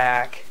pulled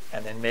back,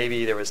 and then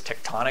maybe there was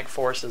tectonic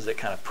forces that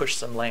kind of pushed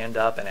some land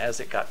up, and as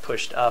it got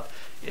pushed up,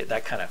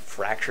 that kind of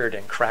fractured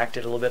and cracked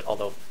it a little bit,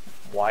 although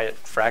why it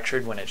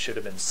fractured when it should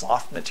have been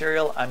soft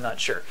material, I'm not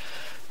sure.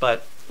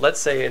 But let's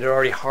say it had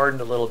already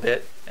hardened a little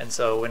bit, and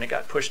so when it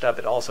got pushed up,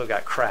 it also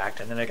got cracked,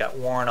 and then it got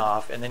worn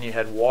off, and then you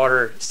had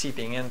water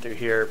seeping in through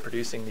here,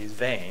 producing these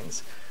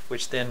veins,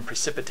 which then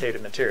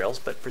precipitated materials.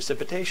 But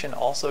precipitation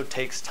also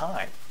takes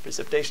time.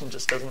 Precipitation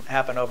just doesn't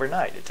happen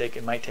overnight.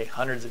 It might take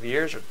hundreds of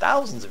years or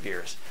thousands of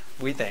years,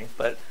 we think.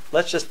 But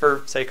let's just,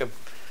 for sake of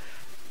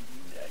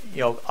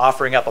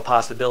offering up a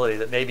possibility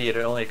that maybe it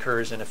only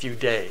occurs in a few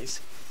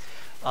days.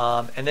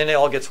 And then it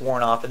all gets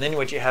worn off, and then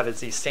what you have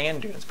is these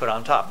sand dunes put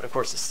on top. But of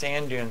course, the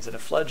sand dunes in a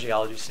flood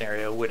geology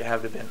scenario would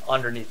have to have been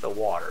underneath the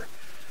water.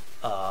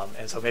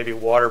 And so maybe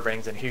water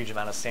brings in a huge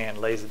amount of sand,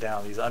 lays it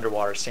down, these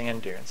underwater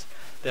sand dunes.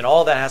 Then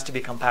all that has to be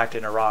compacted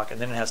in a rock, and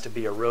then it has to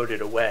be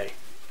eroded away.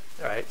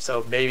 All right?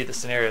 So maybe the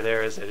scenario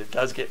there is that it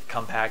does get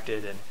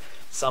compacted, and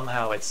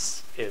somehow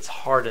it's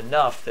hard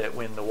enough that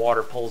when the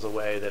water pulls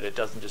away that it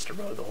doesn't just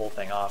erode the whole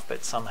thing off,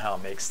 but somehow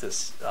makes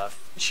this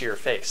sheer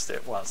face.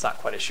 Well, it's not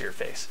quite a sheer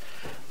face,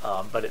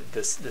 but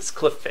this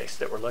cliff face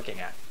that we're looking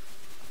at.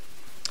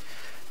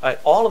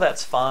 All of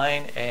that's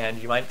fine,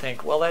 and you might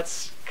think, well,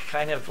 that's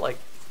kind of like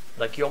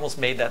you almost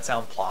made that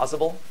sound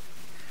plausible.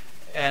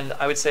 And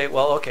I would say,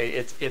 well, okay,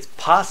 it's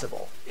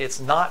possible. It's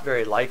not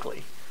very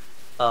likely.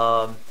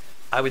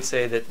 I would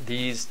say that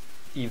these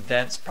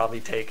events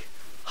probably take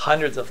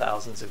hundreds of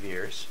thousands of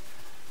years.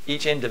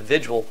 Each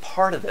individual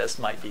part of this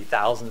might be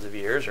thousands of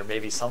years, or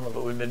maybe some of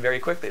it would have been very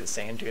quickly. The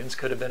sand dunes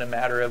could have been a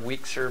matter of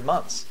weeks or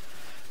months.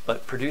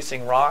 But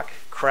producing rock,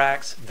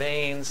 cracks,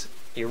 veins,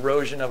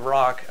 erosion of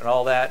rock, and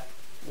all that,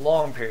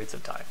 long periods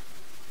of time.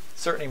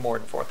 Certainly more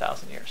than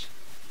 4,000 years.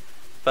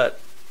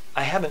 But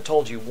I haven't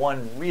told you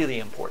one really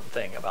important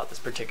thing about this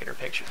particular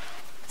picture.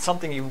 It's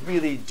something you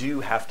really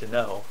do have to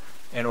know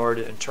in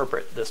order to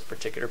interpret this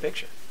particular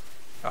picture.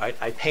 All right,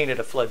 I painted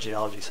a flood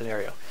geology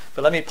scenario,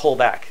 but let me pull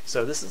back.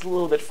 So this is a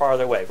little bit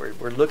farther away.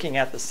 We're looking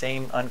at the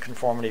same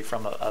unconformity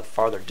from a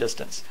farther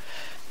distance.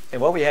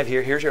 And what we have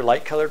here, here's your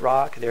light colored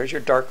rock, there's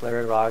your dark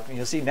colored rock. And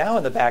you'll see now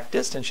in the back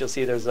distance, you'll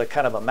see there's a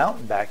kind of a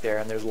mountain back there,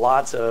 and there's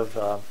lots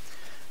of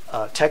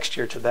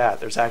texture to that.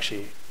 There's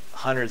actually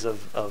hundreds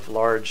of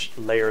large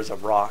layers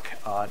of rock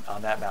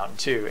on that mountain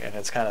too, and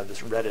it's kind of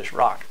this reddish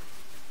rock.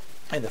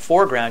 In the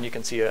foreground, you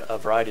can see a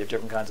variety of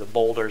different kinds of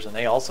boulders, and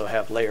they also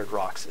have layered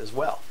rocks as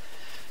well.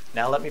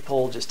 Now let me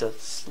pull just a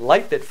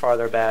slight bit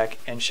farther back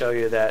and show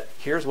you that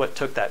here's what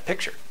took that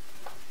picture.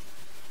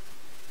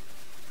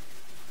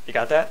 You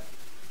got that?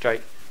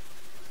 Right.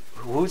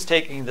 Who's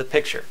taking the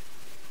picture?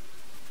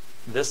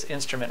 This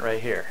instrument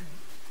right here.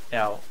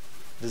 Now,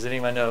 does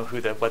anyone know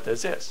what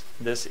this is?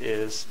 This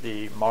is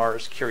the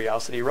Mars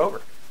Curiosity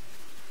rover.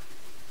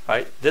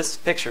 Right? This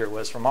picture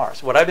was from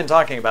Mars. What I've been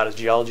talking about is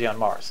geology on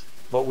Mars.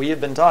 What we have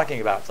been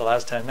talking about for the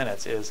last 10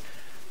 minutes is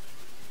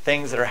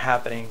things that are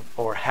happening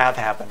or have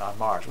happened on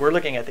Mars. We're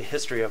looking at the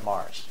history of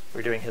Mars.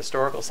 We're doing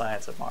historical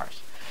science of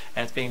Mars.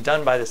 And it's being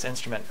done by this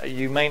instrument.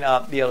 You may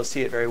not be able to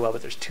see it very well,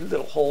 but there's two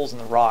little holes in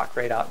the rock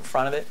right out in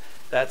front of it.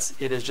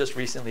 It has just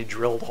recently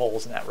drilled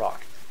holes in that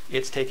rock.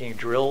 It's taking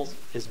drills,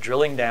 is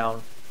drilling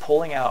down,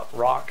 pulling out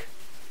rock,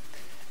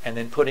 and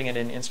then putting it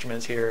in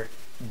instruments here,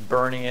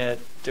 burning it,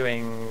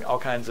 doing all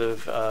kinds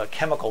of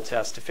chemical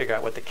tests to figure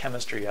out what the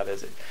chemistry of it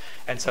is.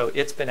 And so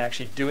it's been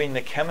actually doing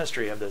the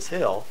chemistry of this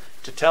hill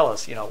to tell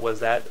us, was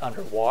that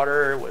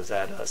underwater? Was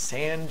that a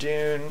sand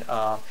dune?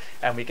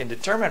 And we can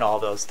determine all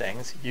those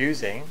things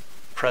using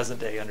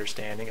present-day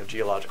understanding of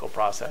geological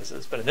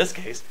processes. But in this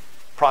case,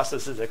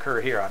 processes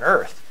occur here on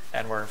Earth,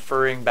 and we're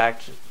inferring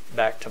back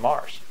to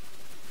Mars.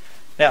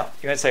 Now,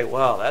 you might say,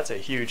 well, that's a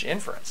huge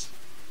inference.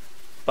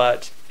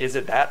 But is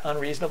it that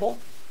unreasonable?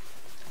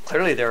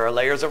 Clearly, there are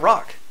layers of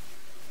rock.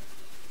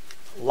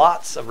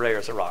 Lots of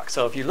layers of rock.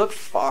 So if you look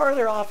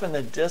farther off in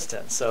the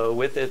distance, so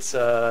with its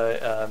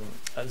a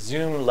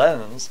zoom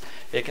lens,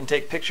 it can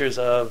take pictures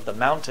of the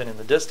mountain in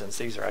the distance.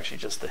 These are actually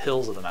just the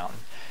hills of the mountain.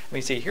 And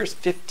we see here's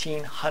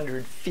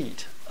 1,500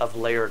 feet of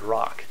layered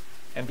rock.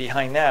 And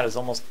behind that is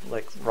almost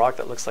like rock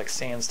that looks like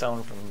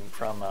sandstone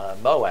from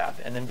Moab.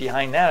 And then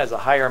behind that is a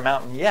higher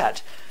mountain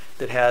yet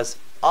that has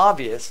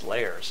obvious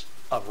layers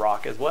of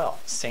rock as well.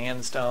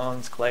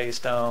 Sandstones, clay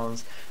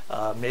stones,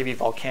 maybe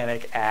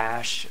volcanic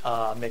ash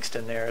mixed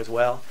in there as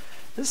well.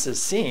 This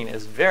is seen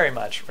as very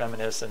much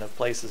reminiscent of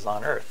places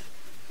on Earth.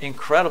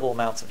 Incredible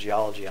amounts of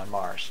geology on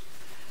Mars.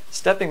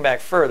 Stepping back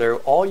further,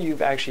 all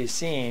you've actually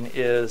seen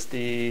is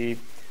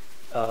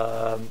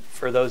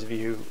for those of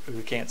you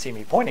who can't see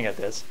me pointing at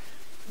this,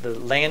 the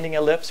landing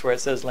ellipse, where it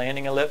says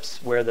landing ellipse,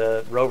 where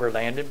the rover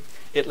landed.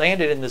 It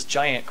landed in this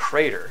giant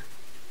crater,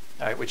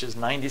 right, which is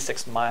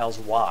 96 miles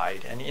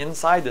wide. And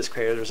inside this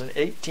crater, there's an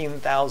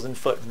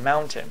 18,000-foot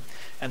mountain.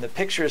 And the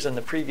pictures in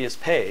the previous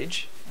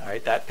page, all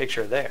right, that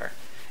picture there,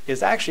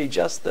 is actually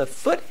just the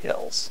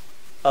foothills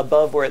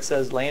above where it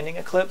says landing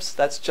eclipse.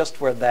 That's just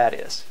where that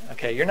is.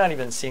 Okay, you're not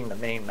even seeing the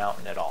main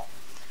mountain at all.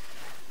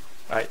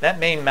 All right, that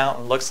main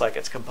mountain looks like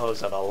it's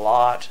composed of a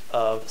lot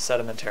of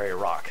sedimentary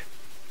rock.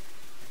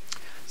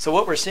 So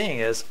what we're seeing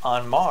is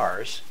on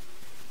Mars,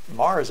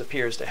 Mars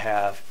appears to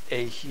have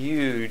a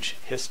huge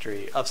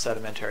history of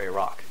sedimentary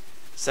rock.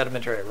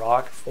 Sedimentary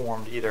rock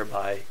formed either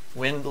by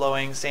wind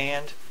blowing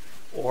sand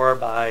or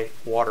by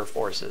water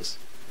forces.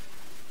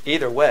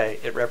 Either way,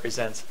 it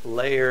represents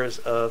layers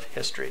of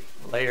history,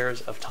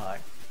 layers of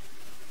time.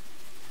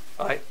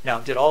 All right, now,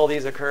 did all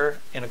these occur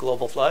in a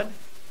global flood?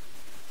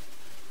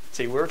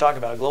 See, we're talking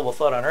about a global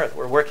flood on Earth.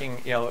 We're working,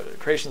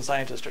 creation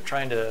scientists are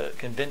trying to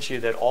convince you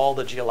that all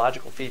the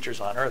geological features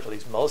on Earth, at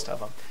least most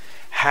of them,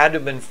 had to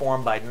have been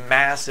formed by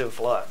massive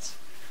floods,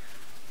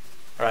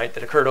 right,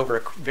 that occurred over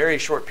a very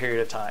short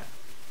period of time.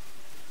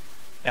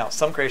 Now,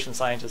 some creation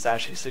scientists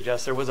actually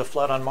suggest there was a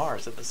flood on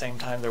Mars at the same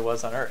time there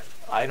was on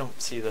Earth. I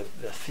don't see the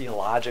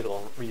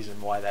theological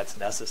reason why that's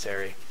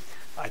necessary.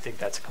 I think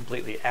that's a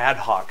completely ad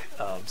hoc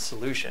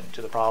solution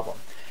to the problem.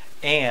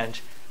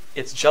 And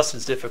it's just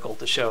as difficult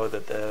to show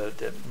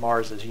that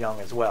Mars is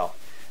young as well.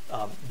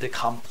 The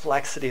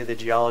complexity of the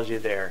geology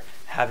there,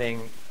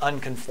 having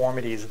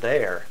unconformities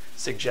there,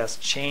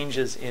 suggests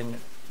changes in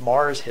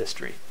Mars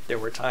history. There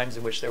were times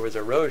in which there was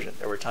erosion.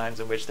 There were times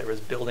in which there was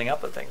building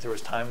up of things. There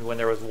was times when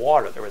there was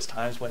water. There was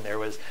times when there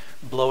was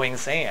blowing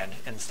sand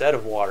instead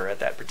of water at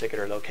that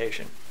particular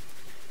location.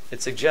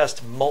 It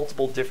suggests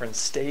multiple different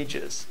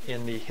stages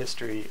in the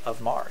history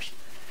of Mars.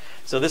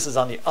 So this is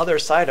on the other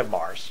side of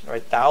Mars,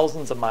 right?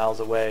 Thousands of miles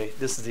away.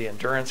 This is the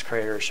Endurance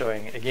crater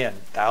showing, again,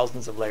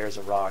 thousands of layers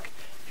of rock.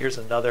 Here's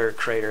another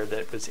crater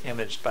that was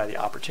imaged by the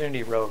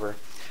Opportunity rover.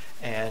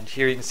 And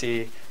here you can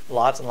see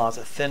lots and lots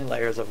of thin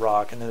layers of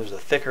rock, and then there's a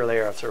thicker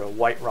layer of sort of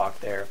white rock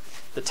there.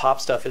 The top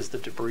stuff is the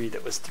debris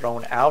that was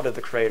thrown out of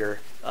the crater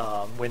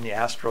when the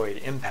asteroid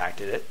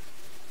impacted it.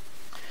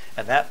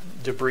 And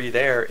that debris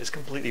there is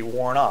completely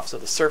worn off, so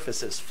the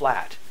surface is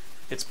flat.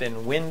 It's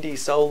been windy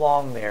so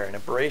long there, and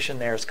abrasion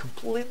there has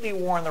completely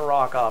worn the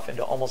rock off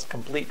into almost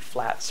complete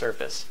flat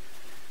surface.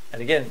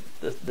 And again,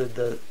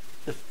 the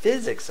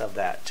physics of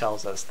that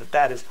tells us that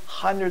that is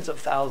hundreds of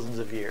thousands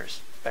of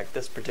years. In fact,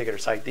 this particular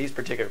site, these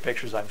particular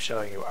pictures I'm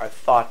showing you are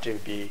thought to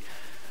be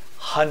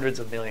hundreds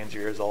of millions of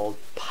years old,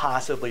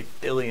 possibly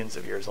billions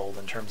of years old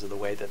in terms of the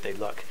way that they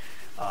look.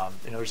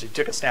 In other words, you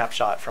took a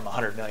snapshot from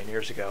 100 million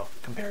years ago,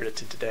 compared it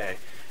to today,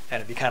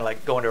 and it'd be kind of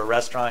like going to a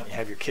restaurant, you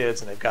have your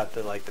kids, and they've got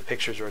the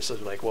pictures where it's sort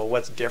of like, well,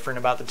 what's different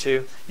about the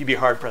two? You'd be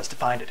hard pressed to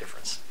find a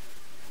difference,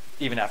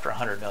 even after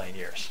 100 million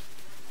years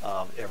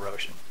of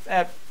erosion.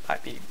 That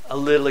might be a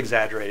little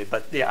exaggerated,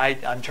 but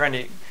I'm trying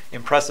to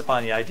impress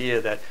upon the idea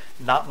that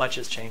not much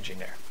is changing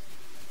there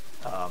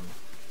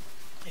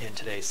in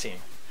today's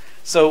scene.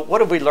 So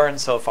what have we learned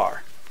so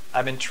far?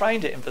 I've been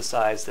trying to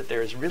emphasize that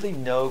there is really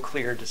no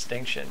clear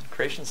distinction.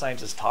 Creation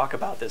scientists talk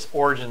about this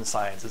origin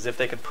science as if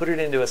they could put it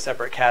into a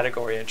separate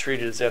category and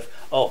treat it as if,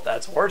 oh,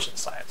 that's origin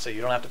science, so you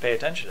don't have to pay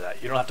attention to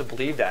that. You don't have to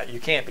believe that. You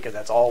can't, because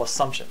that's all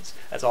assumptions.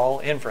 That's all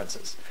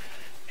inferences.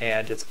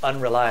 And it's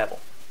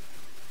unreliable.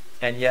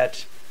 And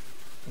yet,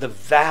 the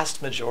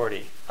vast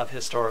majority of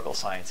historical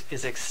science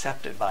is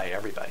accepted by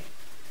everybody.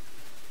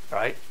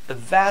 Right? The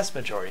vast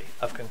majority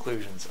of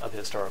conclusions of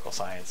historical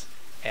science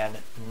and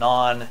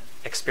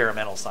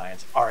non-experimental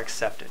science are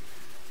accepted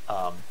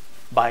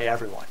by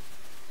everyone.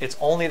 It's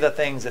only the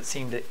things that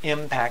seem to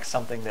impact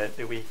something that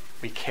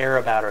we care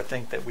about or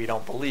think that we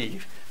don't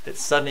believe that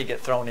suddenly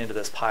get thrown into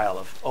this pile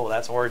of, oh,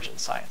 that's origin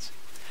science.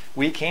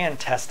 We can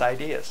test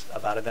ideas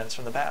about events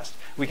from the past.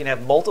 We can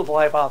have multiple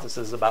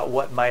hypotheses about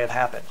what might have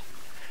happened.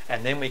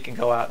 And then we can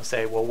go out and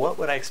say, well, what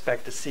would I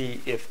expect to see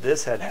if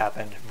this had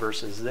happened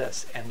versus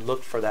this, and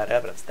look for that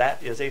evidence.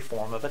 That is a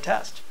form of a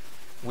test.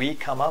 We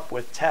come up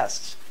with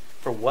tests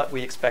for what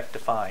we expect to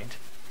find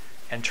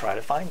and try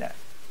to find that.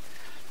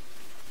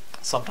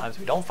 Sometimes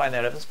we don't find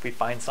that evidence, we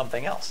find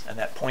something else, and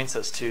that points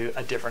us to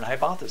a different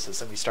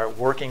hypothesis, and we start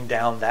working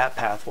down that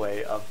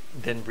pathway of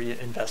then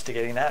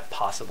investigating that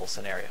possible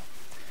scenario.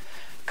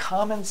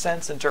 Common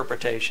sense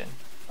interpretation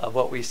of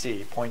what we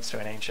see points to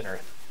an ancient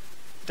Earth.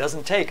 It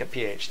doesn't take a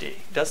PhD.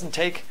 It doesn't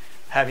take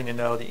having to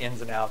know the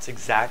ins and outs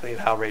exactly of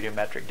how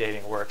radiometric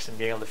dating works and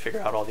being able to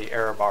figure out all the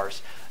error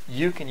bars.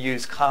 You can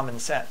use common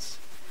sense.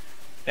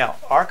 Now,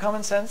 our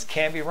common sense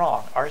can be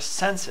wrong. Our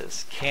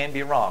senses can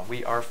be wrong.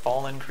 We are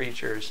fallen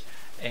creatures,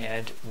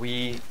 and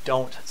we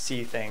don't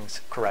see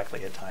things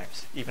correctly at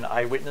times. Even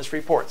eyewitness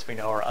reports we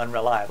know are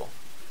unreliable.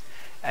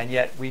 And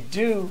yet we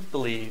do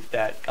believe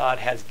that God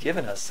has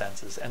given us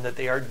senses and that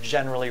they are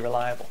generally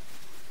reliable.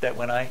 That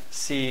when I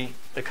see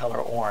the color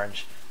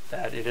orange,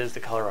 that it is the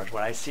color orange.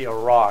 When I see a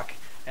rock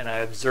and I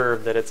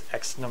observe that it's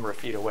X number of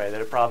feet away,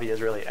 that it probably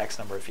is really X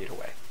number of feet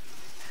away.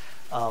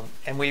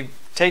 And we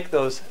take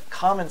those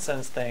common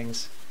sense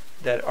things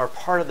that are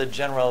part of the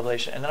general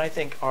revelation, and then I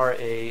think are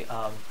a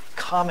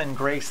common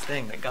grace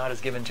thing that God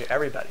has given to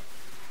everybody.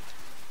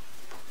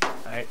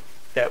 Right?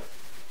 That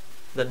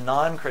the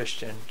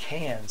non-Christian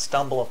can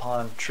stumble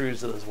upon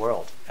truths of this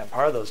world. And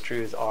part of those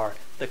truths are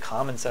the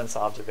common sense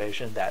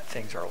observation that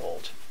things are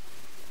old.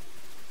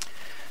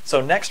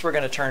 So next we're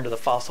going to turn to the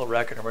fossil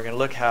record, and we're going to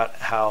look at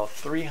how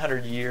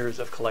 300 years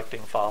of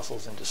collecting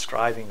fossils and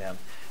describing them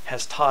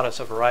has taught us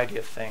a variety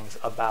of things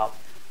about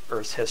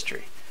Earth's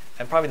history.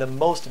 And probably the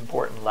most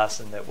important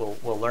lesson that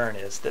we'll learn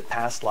is that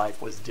past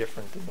life was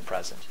different than the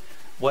present.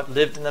 What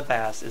lived in the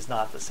past is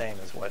not the same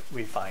as what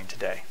we find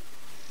today.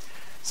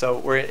 So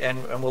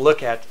and we'll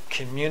look at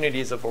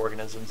communities of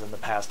organisms in the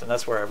past, and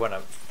that's where I want to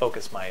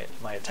focus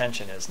my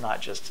attention, is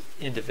not just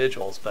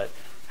individuals, but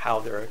how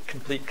there are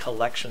complete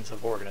collections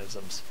of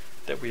organisms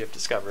that we have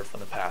discovered from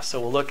the past.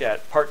 So we'll look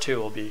at part 2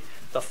 will be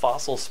the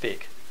fossils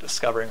speak,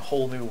 discovering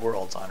whole new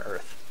worlds on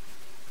Earth.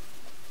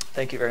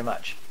 Thank you very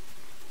much.